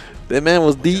 That man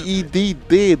was DED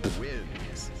dead.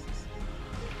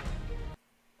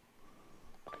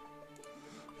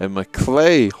 And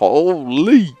McClay,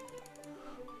 holy.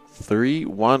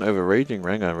 3-1 over Raging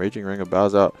Ranger, and Raging Ranger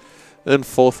bows out in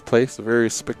 4th place, a very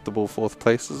respectable 4th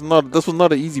place. This was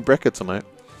not an easy bracket tonight.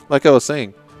 Like I was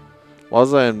saying,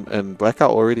 Waza and Blackout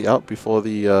already out before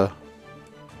the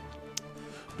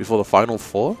final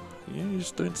 4. You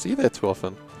just don't see that too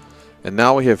often. And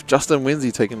now we have Justin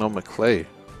Wenzy taking on McClay.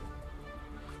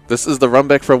 This is the run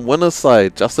back from winner's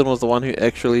side. Justin was the one who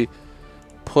actually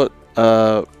put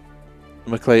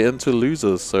McClay into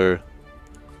losers, so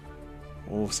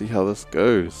we'll see how this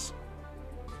goes.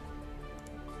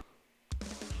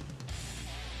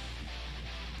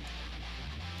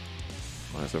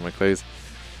 Alright, so McClay's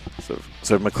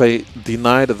so McClay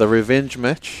denied the revenge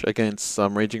match against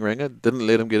Raging Ranger, didn't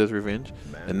let him get his revenge,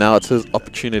 and now it's his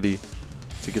opportunity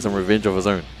to get some revenge of his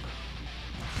own.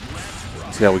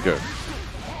 See how we go.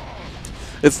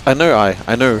 I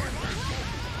know.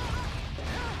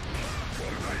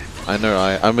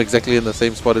 I'm exactly in the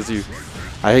same spot as you.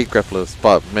 I hate grapplers,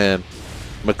 but man,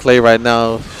 McClay right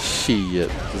now,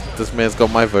 shit. This man's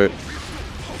got my vote.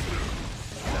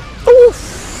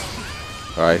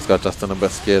 Alright, he's got Justin a bit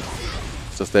scared.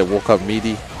 It's just that walk up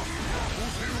meaty.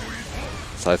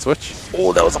 Side switch.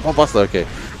 Oh, that was a pop buster. Okay.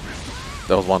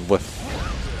 That was one whiff.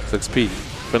 6p.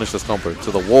 Finish this combo.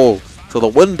 To the wall. To the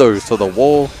windows. To the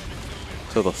wall.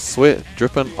 To the sweat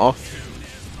dripping off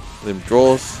them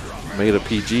draws. Made a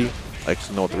PG. I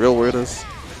actually know what the real word is.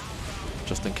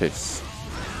 Just in case.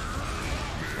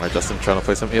 Alright, Justin trying to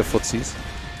play some air footsies.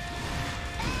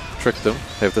 Tricked him.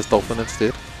 Have this dolphin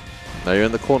instead. Now you're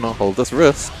in the corner. Hold this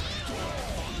wrist.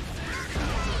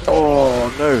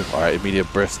 Oh no! Alright,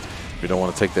 immediate burst. We don't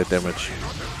want to take that damage.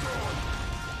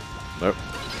 Nope.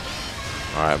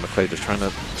 Alright, McClay just trying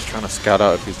to scout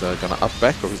out if he's gonna up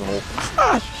back or if he's gonna walk.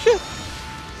 Ah shit!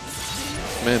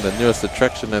 Man, the newest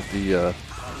attraction at the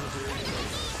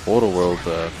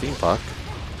Waterworld theme park.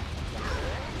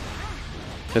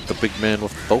 Hit the big man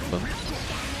with the dolphin.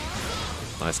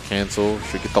 Nice cancel.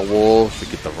 Should get the wall.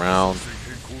 Should get the round.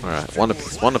 Alright, one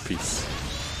apiece. One apiece.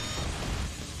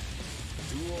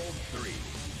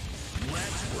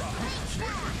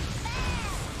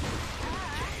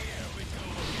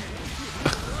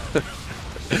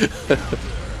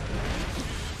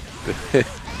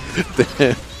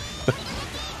 Damn.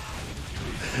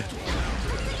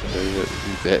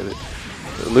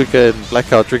 Luca and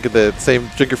Blackout drinking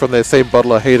from that same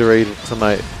bottle of Haterade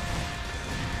tonight.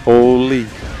 Holy!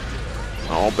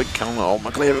 Oh, big counter! Oh,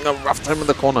 McClay having a rough time in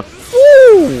the corner.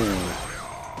 Woo!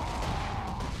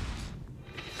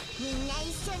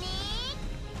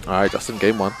 All right, Justin,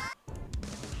 game 1.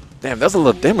 Damn, that's a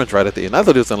lot of damage right at the end. I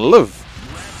thought he was gonna live.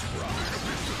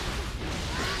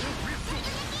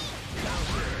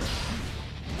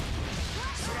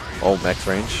 Oh, max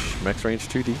range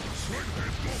 2D.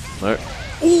 No.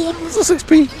 Oh, there's a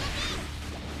 6p.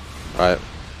 Alright.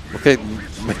 Okay,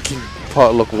 making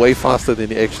Part look way faster than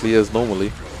he actually is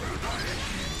normally.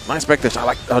 Nice backdash. I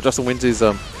like how Justin Wenzy's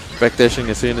backdashing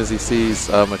as soon as he sees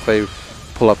McClay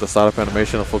pull up the startup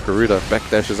animation for Garuda.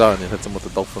 Backdashes out and then hits him with the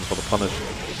dolphin for the punish.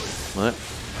 Alright.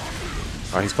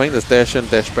 Alright, he's playing this dash in,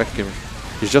 dash back game.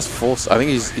 He's just forced. I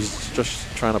think he's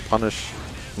just trying to punish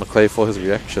McClay for his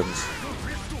reactions.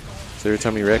 So every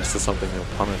time he reacts to something, he'll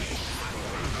punish.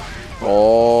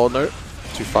 Oh no,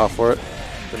 too far for it.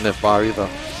 Didn't have bar either.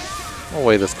 No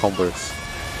way this combos.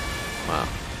 Wow.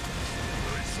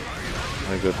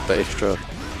 No good.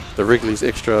 The Wrigley's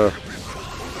extra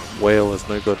whale is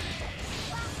no good.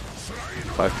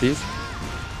 5 Ps.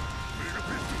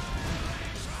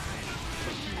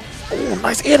 Oh,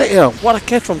 nice air to air. What a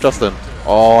catch from Justin.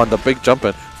 Oh, and the big jump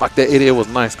in. Fuck, that air to air was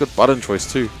nice. Good button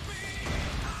choice too.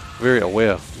 Very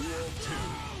aware.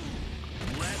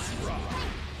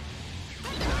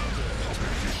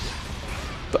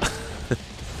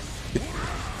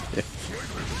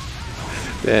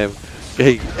 Damn.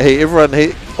 Hey, everyone,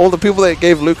 hey, all the people that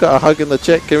gave Luca a hug in the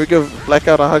chat, can we give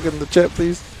Blackout a hug in the chat,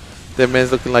 please? That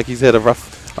man's looking like he's had a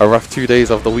rough 2 days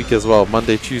of the week as well.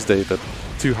 Monday, Tuesday, the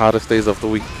 2 hardest days of the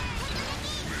week.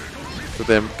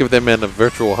 Give that man a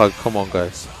virtual hug. Come on,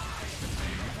 guys.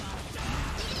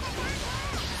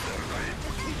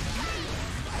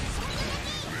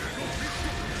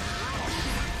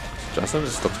 Justin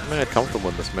just looks mad comfortable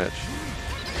in this match.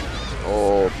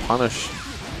 Oh, punish.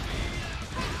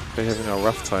 They're having a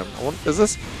rough time. Is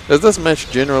this match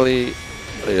generally?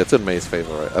 Yeah, it's in May's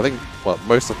favor, right? I think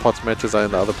most of Pot's matches are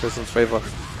in the other person's favor,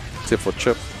 except for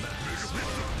Chip.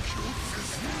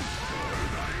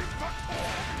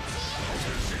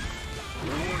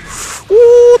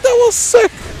 Ooh, that was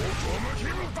sick!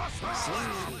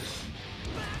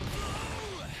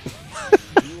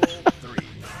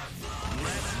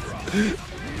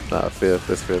 Nah, fair.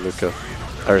 That's fair, Luca.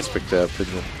 I respect that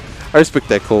opinion. I respect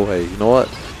that call. Hey, you know what?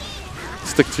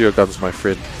 Stick to your guns, my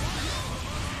friend.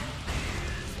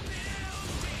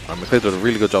 McClay did a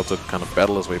really good job to kind of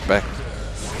battle his way back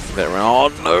from that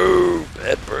round. Oh no!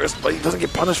 Bad burst, but he doesn't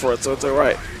get punished for it, so it's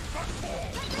alright.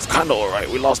 It's kind of alright.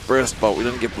 We lost burst, but we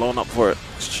didn't get blown up for it.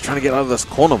 Just trying to get out of this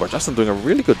corner, but Justin doing a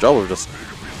really good job of just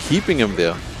keeping him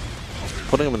there.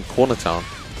 Putting him in corner town.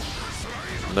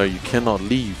 No, you cannot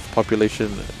leave.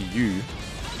 Population U.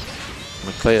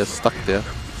 McClay is stuck there.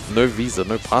 No visa,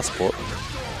 no passport.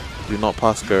 Do not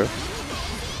pass go.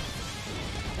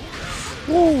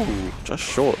 Woo! Just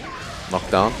short.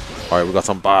 Knockdown. Alright, we got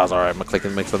some bars. Alright, McClay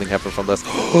can make something happen from this.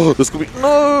 This could be.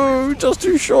 No! Just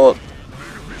too short.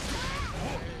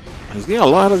 He's getting a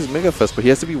lot out of his Mega Fist, but he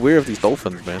has to be wary of these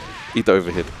dolphins, man. Eat the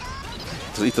overhead.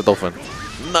 Just eat the dolphin.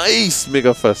 Nice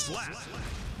Mega Fist.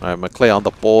 Alright, McClay on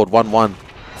the board. 1-1.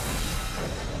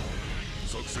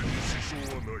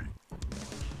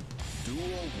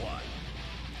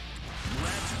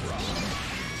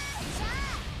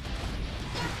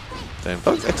 Damn,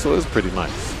 Doug's Exo is pretty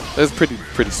nice. That's pretty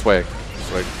swag.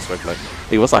 Swag like.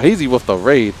 Hey, what's up, Hazy with the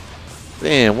raid?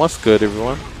 Damn, what's good,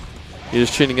 everyone? You're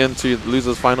just tuning in to the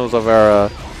losers finals of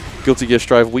our Guilty Gear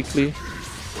Strive Weekly.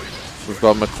 We've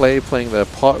got McClay playing the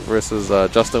Pot versus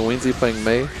Justin Winsey playing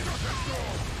May.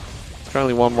 It's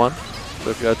currently 1-1. So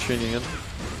if you are tuning in,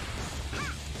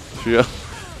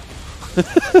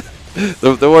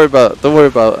 don't worry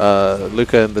about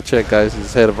Luca in the chat, guys.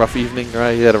 He's had a rough evening,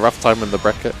 right? He had a rough time in the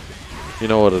bracket. You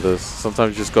know what it is.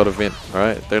 Sometimes you just gotta vent,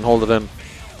 alright? Don't hold it in.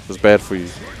 It's bad for you.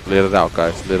 Let it out,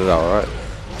 guys. Let it out, alright?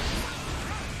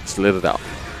 Just let it out.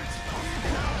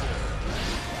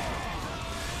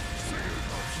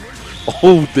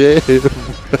 Oh, damn.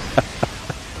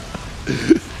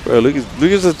 Bro,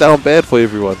 Lucas is down bad for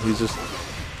everyone. He's just...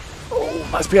 Oh,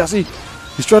 nice PRC.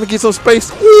 He's trying to get some space.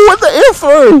 Ooh, what the air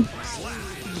throw!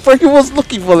 Frankie was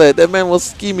looking for that. That man was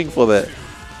scheming for that.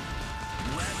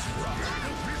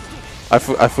 I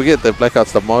forget that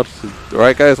Blackout's the mod.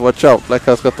 Alright, guys, watch out.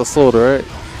 Blackout's got the sword, alright?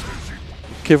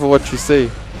 Careful what you say.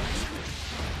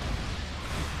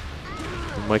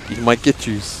 He might get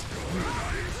you.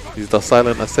 He's the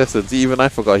silent assassin. See, even I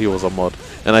forgot he was a mod.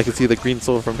 And I can see the green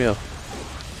sword from here.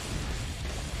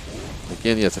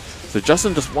 Again, yes. So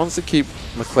Justin just wants to keep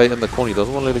McClay in the corner. He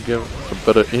doesn't want to let him give a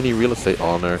bit of any real estate.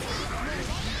 Oh, no.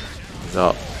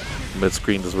 No.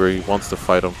 Mid-screen is where he wants to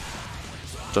fight him.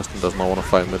 Justin does not want to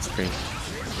fight mid-screen.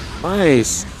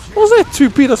 Nice. What was that?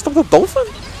 2P to stop the dolphin?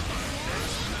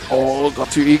 Oh,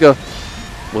 got too eager.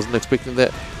 Wasn't expecting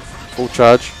that. Full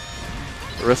charge.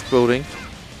 Risk building.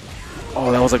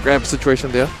 Oh, that was a grab situation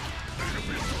there.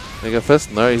 Mega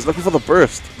Fist? No, he's looking for the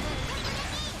burst.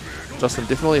 Justin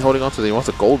definitely holding on to it. He wants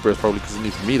a gold burst probably because he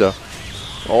needs meter.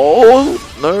 Oh,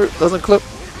 no, doesn't clip.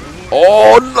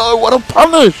 Oh, no, what a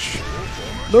punish.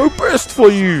 No burst for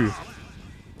you.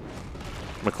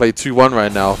 McClay 2-1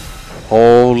 right now.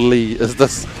 Holy,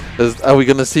 are we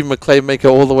gonna see McClay make it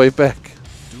all the way back?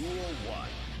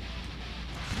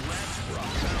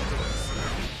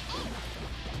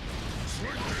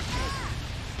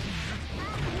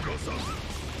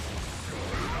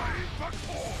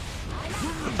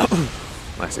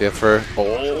 Nice air throw.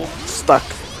 Oh, stuck.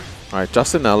 Alright,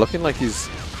 Justin now looking like he's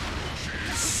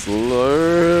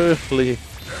slowly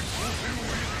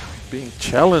being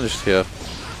challenged here.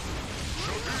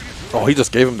 Oh, he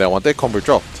just gave him that one. That combo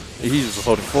dropped. He's just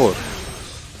holding forward.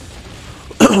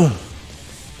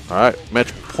 Alright,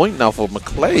 match point now for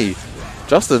McClay.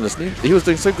 Justin, he was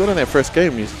doing so good in that first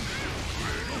game. He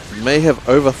may have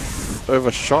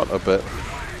overshot a bit.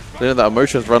 Then the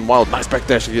emotions run wild. Nice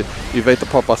backdash. Evade the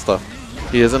pop buster.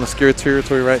 He is in a scary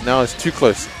territory right now. It's too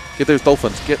close. Get those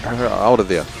dolphins. Get her out of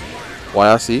there.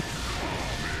 YRC.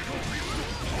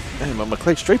 Damn,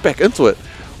 McClay straight back into it.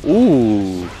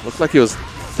 Ooh. Looks like he was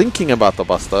thinking about the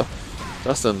buster.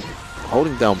 Justin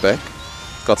holding down back.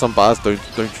 Got some bars. Don't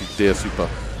you dare super.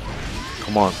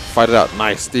 Come on. Fight it out.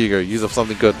 Nice. There you go. Use up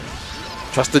something good.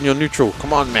 Trust in your neutral.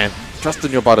 Come on, man. Trust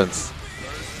in your buttons.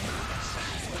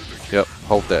 Yep.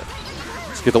 Hold that.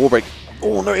 Let's get the wall break.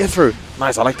 Oh, no air throw.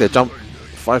 Nice. I like that jump.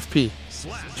 5p.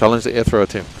 Challenge the air throw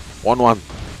attempt. 1-1.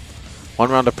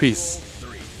 1 round apiece.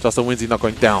 Justin wins. He's not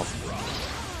going down.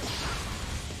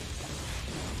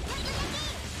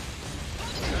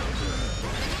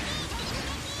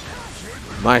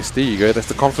 Nice, there you go. That's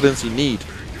the confidence you need.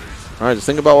 Alright, just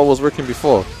think about what was working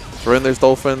before. Throwing those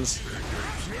dolphins.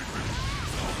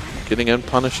 Getting in,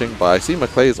 punishing. But I see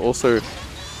McClay is also...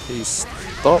 He's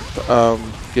stopped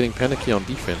getting panicky on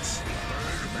defense.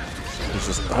 He's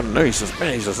just... I don't know, he's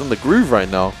just in the groove right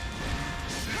now.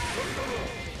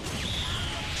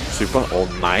 Super. Oh,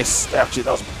 nice. Actually,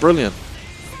 that was brilliant.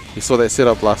 He saw that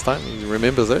setup last time. He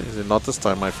remembers it. He said, not this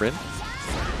time, my friend.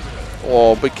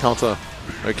 Oh, big counter.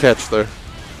 No catch, though.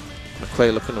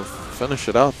 McClay looking to finish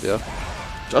it out there.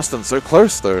 Justin so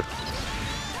close though.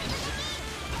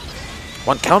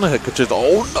 One counter hit could just...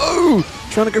 Oh no!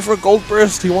 Trying to go for a gold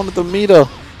burst. He wanted the meter.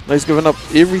 Now he's given up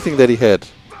everything that he had.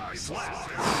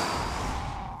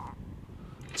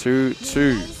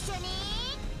 2-2.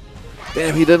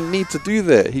 Damn, he didn't need to do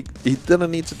that. He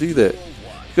didn't need to do that.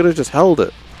 He could have just held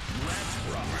it.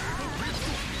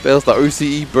 There's the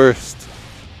OCE burst.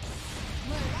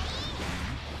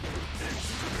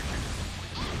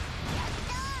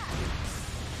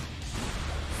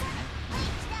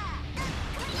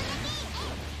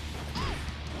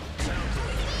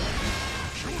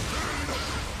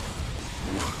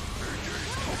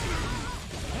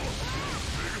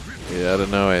 Yeah, I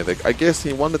don't know. I guess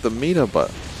he wanted the meter,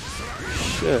 but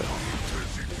shit,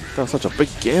 that was such a big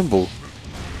gamble.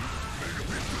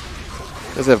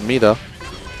 Does have meter.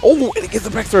 Oh, and he gets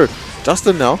the back throw.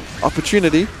 Justin now,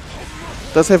 opportunity.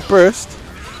 Does have burst.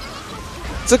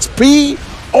 6p.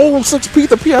 Oh, 6p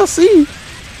the PRC.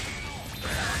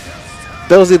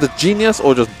 That was either genius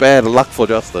or just bad luck for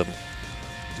Justin.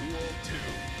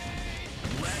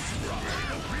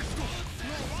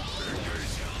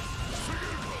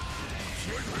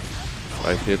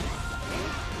 Right hit.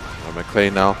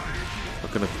 McClay now.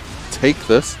 Not gonna take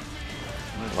this.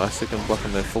 Last second block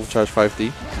on that full charge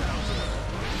 5D.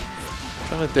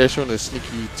 Trying to dash on a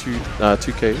sneaky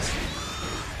 2Ks.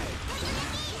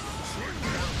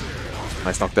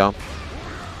 Nice knockdown.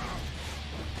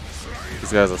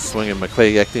 These guys are swinging.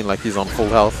 McClay acting like he's on full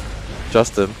health.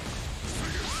 Justin.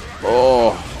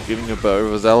 Oh, getting a bit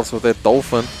overzealous with that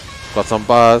dolphin. Got some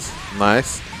bars.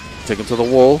 Nice. Take him to the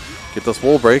wall. Get this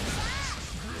wall break.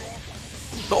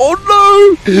 Oh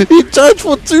no! He charged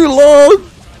for too long!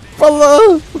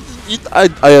 Fella!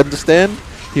 I understand.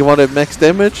 He wanted max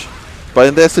damage. But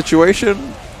in that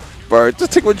situation, bro,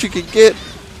 just take what you can get.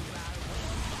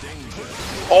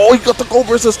 Oh, he got the gold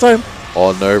burst this time.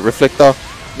 Oh no, reflector.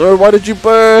 No, why did you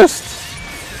burst?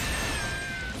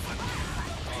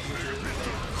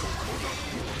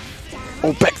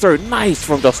 Oh, back throw. Nice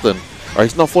from Justin. Alright,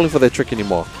 he's not falling for that trick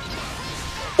anymore.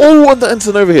 Oh, on the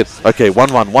instant overhead. Okay,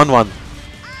 1-1, 1-1.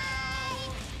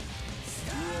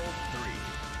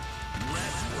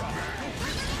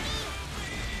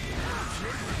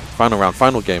 Final round,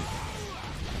 final game.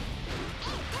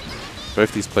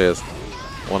 Both these players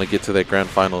want to get to their grand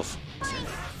finals.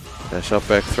 Dash up,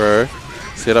 back throw.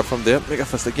 Set up from there. Mega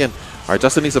Fist again. Alright,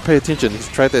 Justin needs to pay attention. He's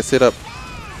tried that setup,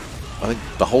 I think,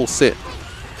 the whole set.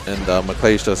 And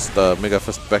McClay's just Mega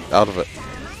Fist back out of it.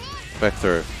 Back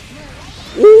throw.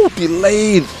 Ooh,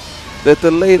 delayed. That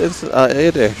delayed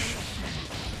air dash.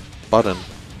 Button.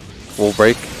 Wall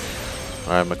break.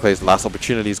 Alright, McClay's last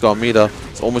opportunity. He's got a meter.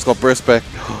 He's almost got burst back.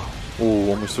 Ooh,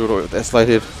 almost threw it with that slide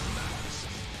head.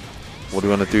 What do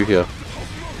we want to do here?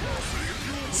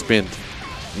 Spin.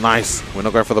 Nice. We're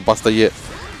not going for the buster yet.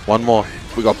 One more.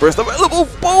 We got burst available.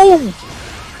 Boom!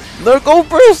 No gold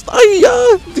burst.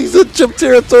 Ayya! These are chip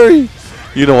territory.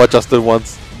 You know what Justin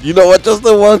wants. You know what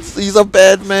Justin wants. He's a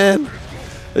bad man.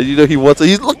 And you know he wants it.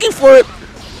 He's looking for it.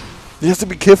 He has to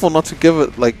be careful not to give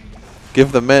it, like,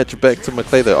 give the match back to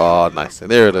McClay there. Oh, nice.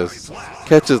 And there it is.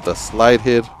 Catches the slide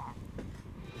head.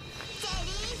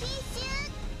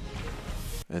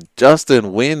 And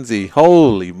Justin wins.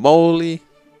 Holy moly.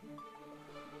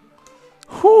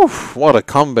 Whew, what a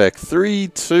comeback.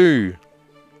 3-2.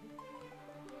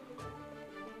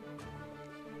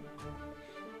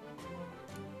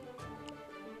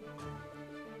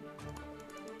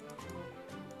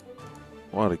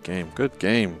 What a game. Good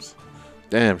games.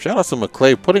 Damn, shout out to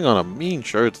McClay putting on a mean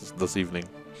show this evening.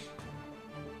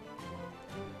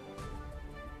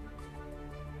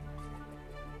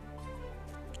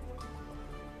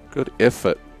 Good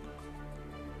effort.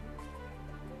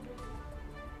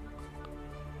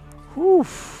 Whew.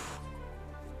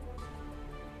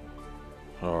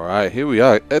 Alright, here we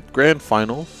are at Grand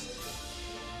Finals.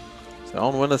 So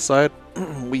on winner's side,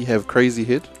 we have Crazy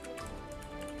Head.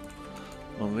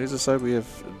 On the loser side, we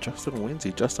have Justin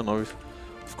Wenzy. Justin, of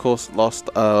course, lost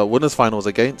winner's finals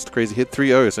against Crazy Head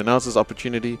 3-0. So now's his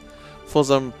opportunity for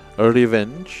some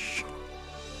revenge.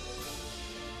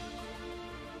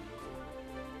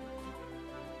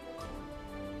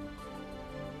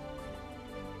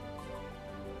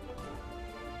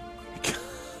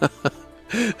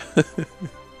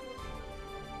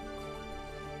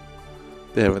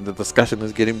 Damn, and the discussion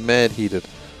is getting mad heated.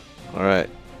 Alright.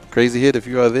 Crazy Head, if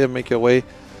you are there, make your way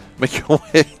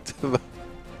to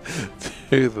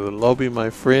the lobby, my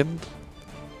friend.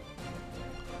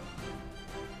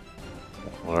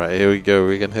 Alright, here we go.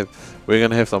 We're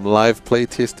gonna have some live play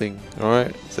testing.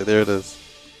 Alright, so there it is.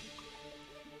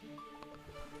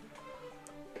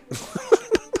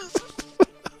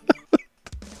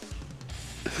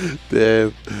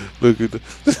 Damn, look at the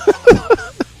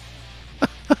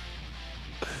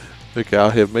look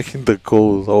out here making the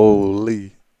calls.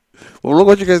 Holy. Well, look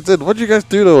what you guys did. What did you guys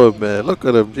do to him, man? Look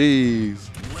at him. Jeez.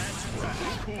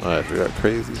 Alright, we got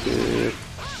Crazy Head.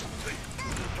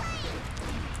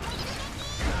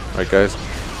 Alright, guys.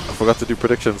 I forgot to do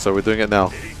predictions, so we're doing it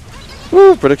now.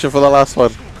 Woo! Prediction for the last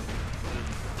one.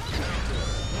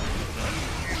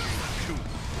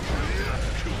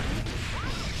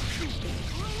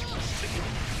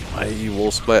 He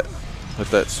will split with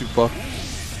that super.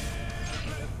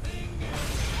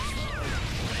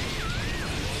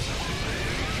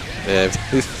 Yeah,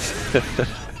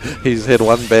 he's had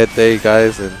one bad day,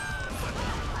 guys, and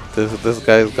this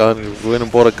guy's gone. He went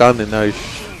and bought a gun, and now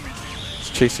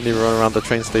he's chasing everyone around the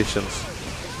train stations.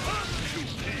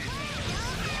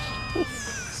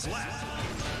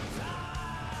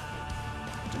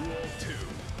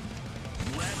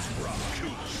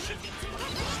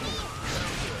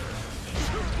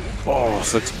 Oh,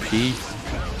 6P.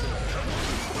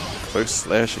 Close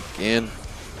slash again.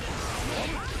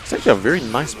 It's actually a very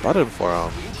nice button for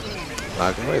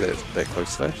I can wait that close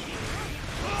slash.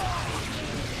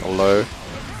 Hello.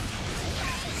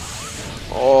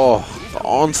 Oh, the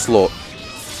onslaught.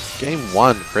 Game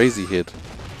 1, Crazy Head.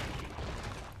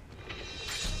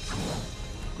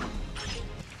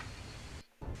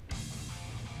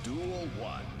 Duel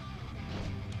 1.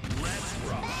 Let's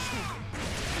rock.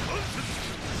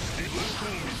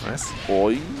 Nice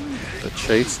boy. The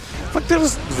chase. Like, that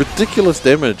was ridiculous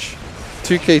damage.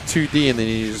 2k 2D and then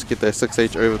you just get that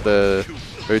 6H over the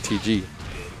OTG.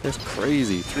 That's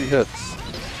crazy. 3 hits.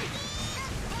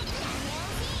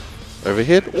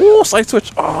 Overhead. Oh, side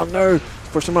switch. Oh no.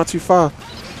 Pushed him out too far.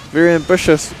 Very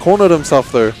ambitious. Cornered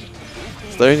himself though.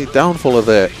 It's the only downfall of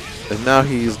that. And now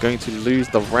he's going to lose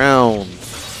the round.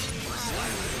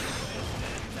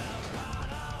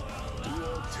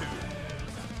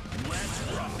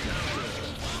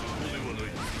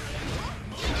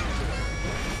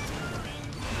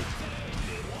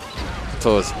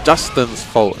 So it's Justin's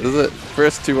fault, is it?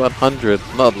 First to 100,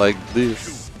 not like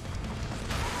this.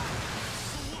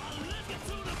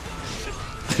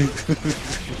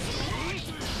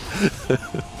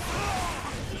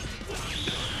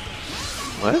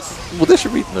 Nice. Well, there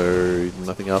should be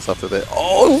nothing else after that.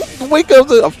 Oh, wake up!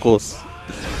 Of course,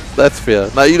 that's fair.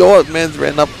 Now you know what? Man's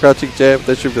ran up, crouching jab.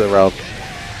 That should be the round.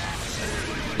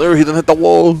 No, he didn't hit the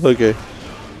wall. Okay.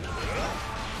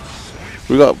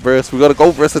 We got burst. We got a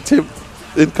gold burst attempt.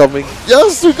 Incoming.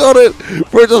 Yes, we got it.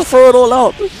 Bro, just throw it all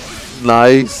out.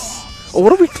 Nice. Oh,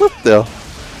 what did we clip there?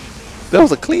 That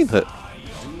was a clean hit.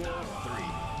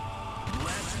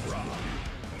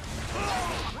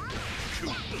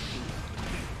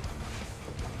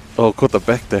 Oh, caught the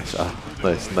backdash. Ah,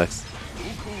 nice, nice.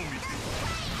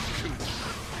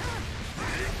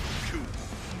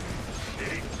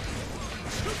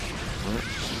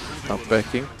 Not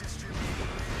backing.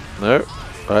 No.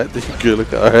 Alright, there you go.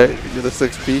 Look, alright, you get a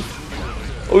 6P.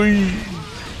 Oi!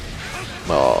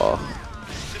 Aww.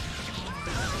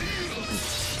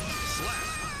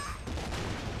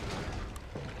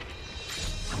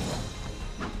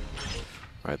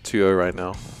 Alright, 2-0 right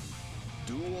now.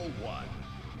 Duel 1.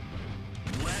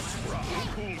 Let's rock.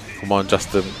 Come on,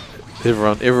 Justin.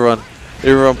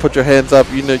 Everyone, put your hands up.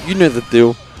 You know the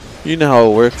deal. You know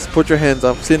how it works. Put your hands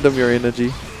up. Send them your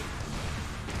energy.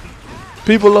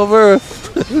 People of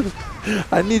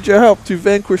Earth, I need your help to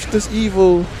vanquish this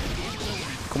evil.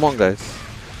 Come on, guys.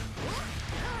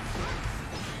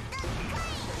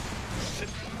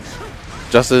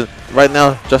 Justin, right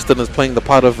now, Justin is playing the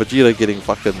part of Vegeta getting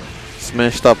fucking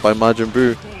smashed up by Majin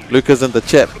Buu. Luca's in the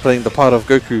chat playing the part of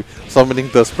Goku summoning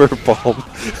the Spirit Bomb.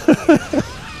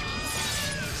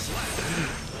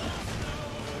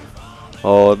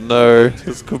 Oh no,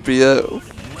 this could be a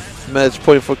match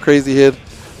point for Crazy Head.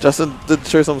 Justin did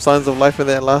show some signs of life in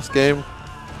that last game.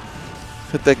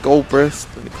 Hit that gold burst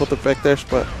and he caught the backdash,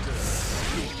 but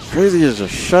Crazy is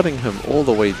just shutting him all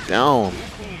the way down.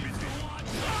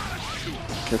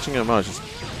 Catching him out, just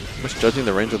misjudging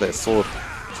the range of that sword.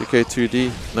 2K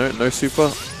 2D, no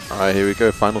super. Alright, here we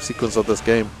go, final sequence of this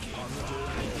game.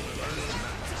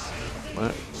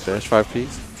 Alright, dash 5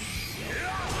 piece.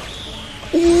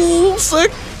 Ooh, sick!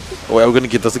 Oh, wait, we're gonna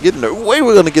get this again? No way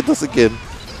we're gonna get this again.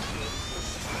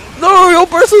 No, your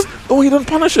burst is... Oh, he didn't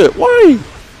punish it. Why?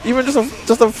 Even just a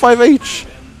 5H.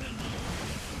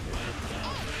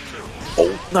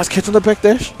 Oh, nice catch on the back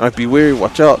dash. Alright, be wary,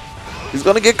 watch out. He's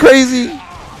gonna get crazy.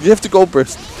 You have to go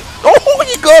burst. Oh,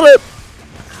 you got it!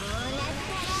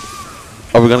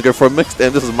 Are we gonna go for a mix?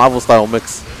 Damn, this is a Marvel style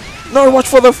mix. No, watch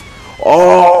for the...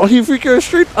 Oh, he freaking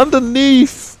straight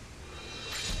underneath.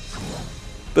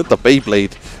 Did the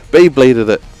Beyblade. Beybladed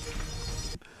it.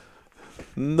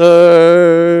 No.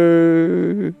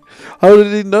 How did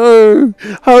he know?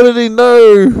 How did he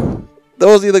know? That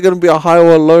was either going to be a high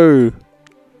or a low.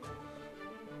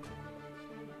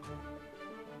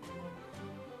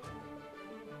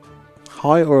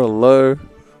 High or a low?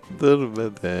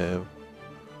 Damn.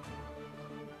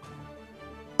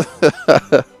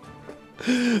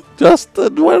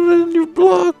 Justin, why didn't you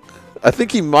block? I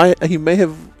think he may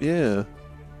have, yeah.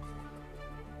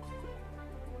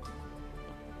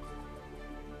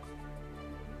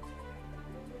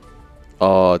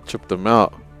 Oh, chipped him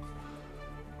out.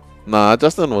 Nah,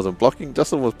 Justin wasn't blocking.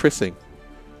 Justin was pressing.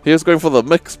 He was going for the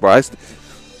mix, bro.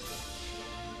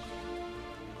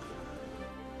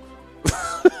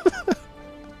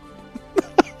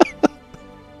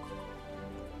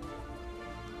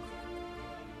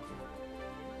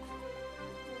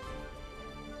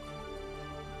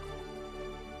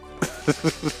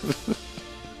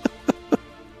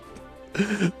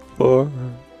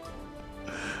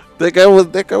 That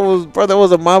guy was, bro, that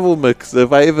was a Marvel mix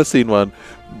if I ever seen one.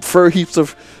 Throw heaps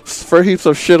of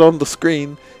shit on the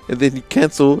screen, and then you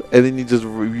cancel, and then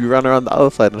you run around the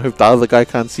other side and hope the other guy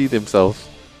can't see themselves.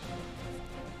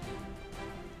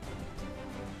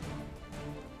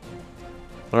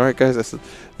 All right, guys, if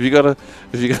you got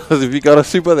a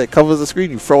super that covers the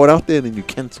screen, you throw it out there and then you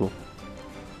cancel.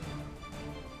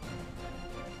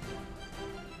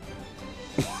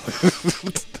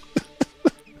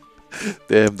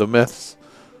 Damn, the maths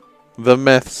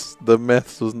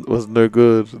was no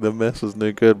good. The maths was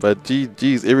no good. But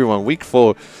geez, everyone, week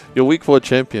 4, your week 4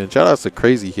 champion. Shout out to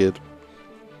Crazy Head.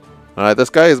 All right, this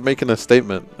guy is making a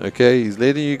statement. Okay, he's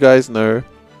letting you guys know.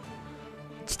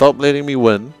 Stop letting me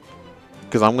win,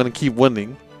 because I'm gonna keep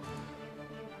winning.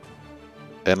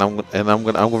 And I'm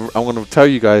gonna tell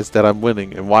you guys that I'm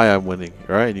winning and why I'm winning.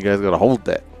 All right, and you guys gotta hold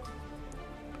that.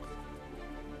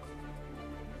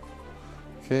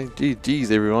 Okay,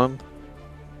 GG's everyone.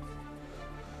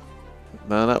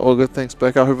 Nah, all good. Thanks,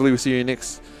 back out. Hopefully we see you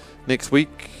next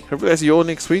week. Hopefully I see you all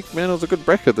next week, man. It was a good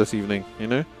bracket this evening, you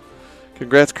know.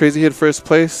 Congrats, Crazy Head, first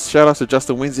place. Shout out to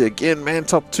Justin Wednesday again, man.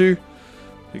 Top 2.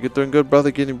 You're doing good,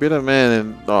 brother. Getting better, man.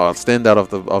 And standout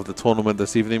of the tournament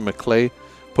this evening, McClay,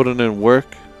 putting in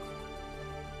work.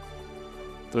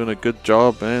 Doing a good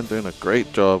job, man. Doing a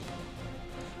great job.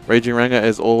 Raging Ranger,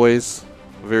 as always,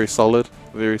 very solid.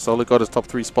 Very solid. Got his top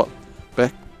 3 spot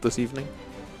back this evening.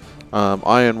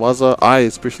 I and Waza,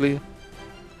 especially.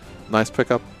 Nice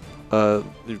pickup.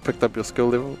 You picked up your skill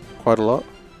level quite a lot.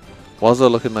 Waza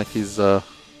looking like he's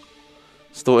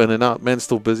still in and out. Man's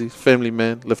still busy. Family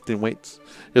man, lifting weights.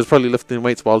 He was probably lifting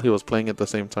weights while he was playing at the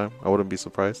same time. I wouldn't be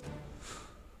surprised.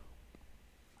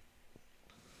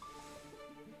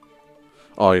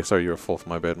 Oh, yeah, sorry, you're a 4th.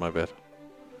 My bad, my bad.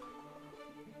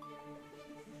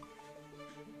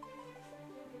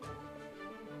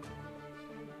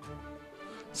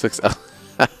 Six.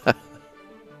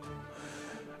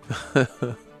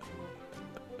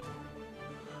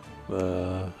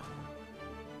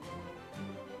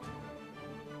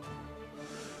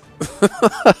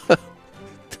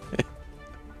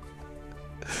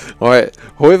 Alright,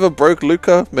 whoever broke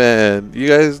Luca, man, you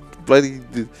guys bloody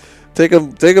Take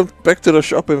him back to the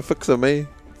shop and fix him, eh?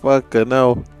 Fucking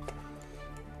hell.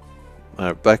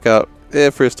 Alright, back out. Yeah,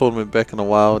 first tournament back in a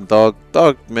while. Dog,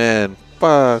 man.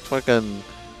 Fuck, fucking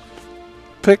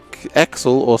pick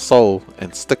Axel or Soul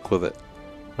and stick with it.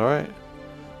 Alright.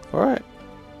 Alright.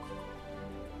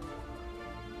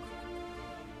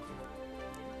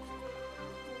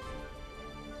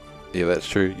 Yeah, that's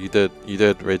true. You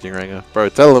did, Raging Ranger. Bro,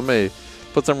 tell him, eh?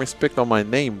 Put some respect on my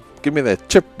name. Give me that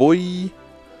chip, boy.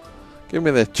 Give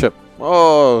me that chip.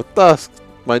 Oh, Dusk,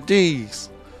 my G's.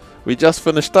 We just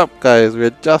finished up, guys. We're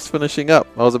just finishing up.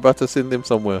 I was about to send them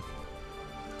somewhere.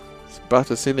 It's about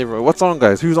to send everyone. What's on,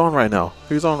 guys? Who's on right now?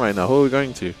 Who's on right now? Who are we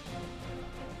going to?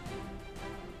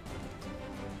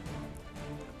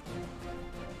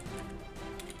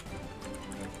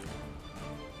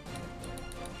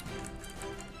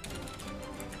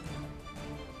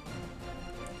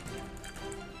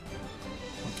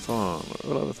 What's on?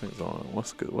 What other things on?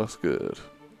 What's good? What's good?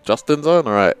 Justin's on?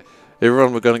 Alright.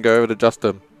 Everyone, we're going to go over to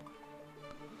Justin.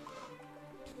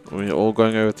 We're all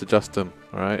going over to Justin.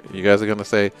 Alright. You guys are going to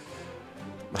say,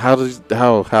 how?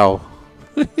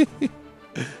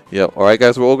 Yep. Alright,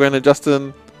 guys, we're all going to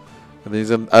Justin. And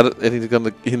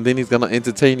then he's gonna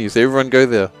entertain you. So everyone go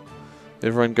there.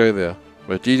 Everyone go there.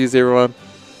 But GG's everyone.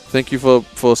 Thank you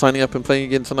for signing up and playing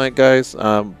again tonight, guys.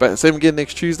 But same again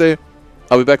next Tuesday.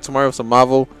 I'll be back tomorrow with some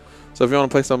Marvel. So if you want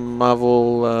to play some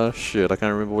Marvel, shit, I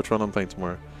can't remember which one I'm playing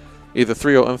tomorrow. Either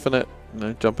 3 or Infinite. You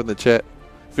know, jump in the chat.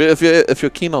 If you're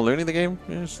keen on learning the game,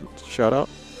 just shout out.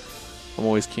 I'm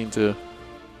always keen to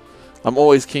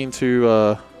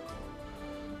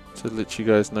let you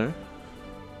guys know.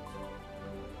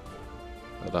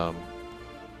 But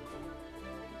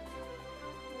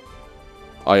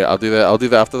oh yeah, I'll do that. I'll do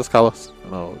that after this, Carlos,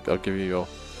 and I'll give you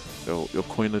your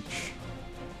coinage.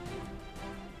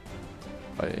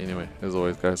 But anyway, as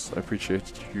always, guys, I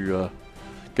appreciate you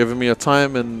giving me your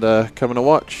time and coming to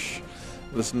watch,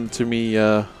 listen to me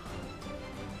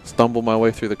stumble my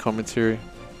way through the commentary.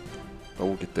 But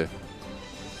we'll get there.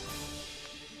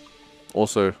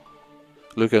 Also,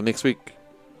 Luca, next week,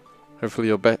 hopefully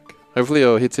you're back. Hopefully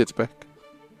your headset's back.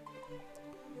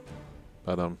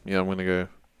 But yeah, I'm gonna go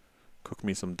cook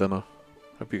me some dinner.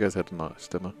 Hope you guys had a nice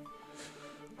dinner.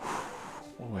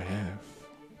 What do I have?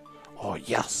 Oh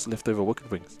yes, leftover wicked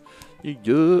wings.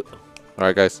 Yeah.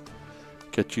 Alright, guys.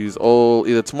 Catch yous all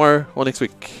either tomorrow or next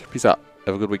week. Peace out.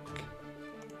 Have a good week.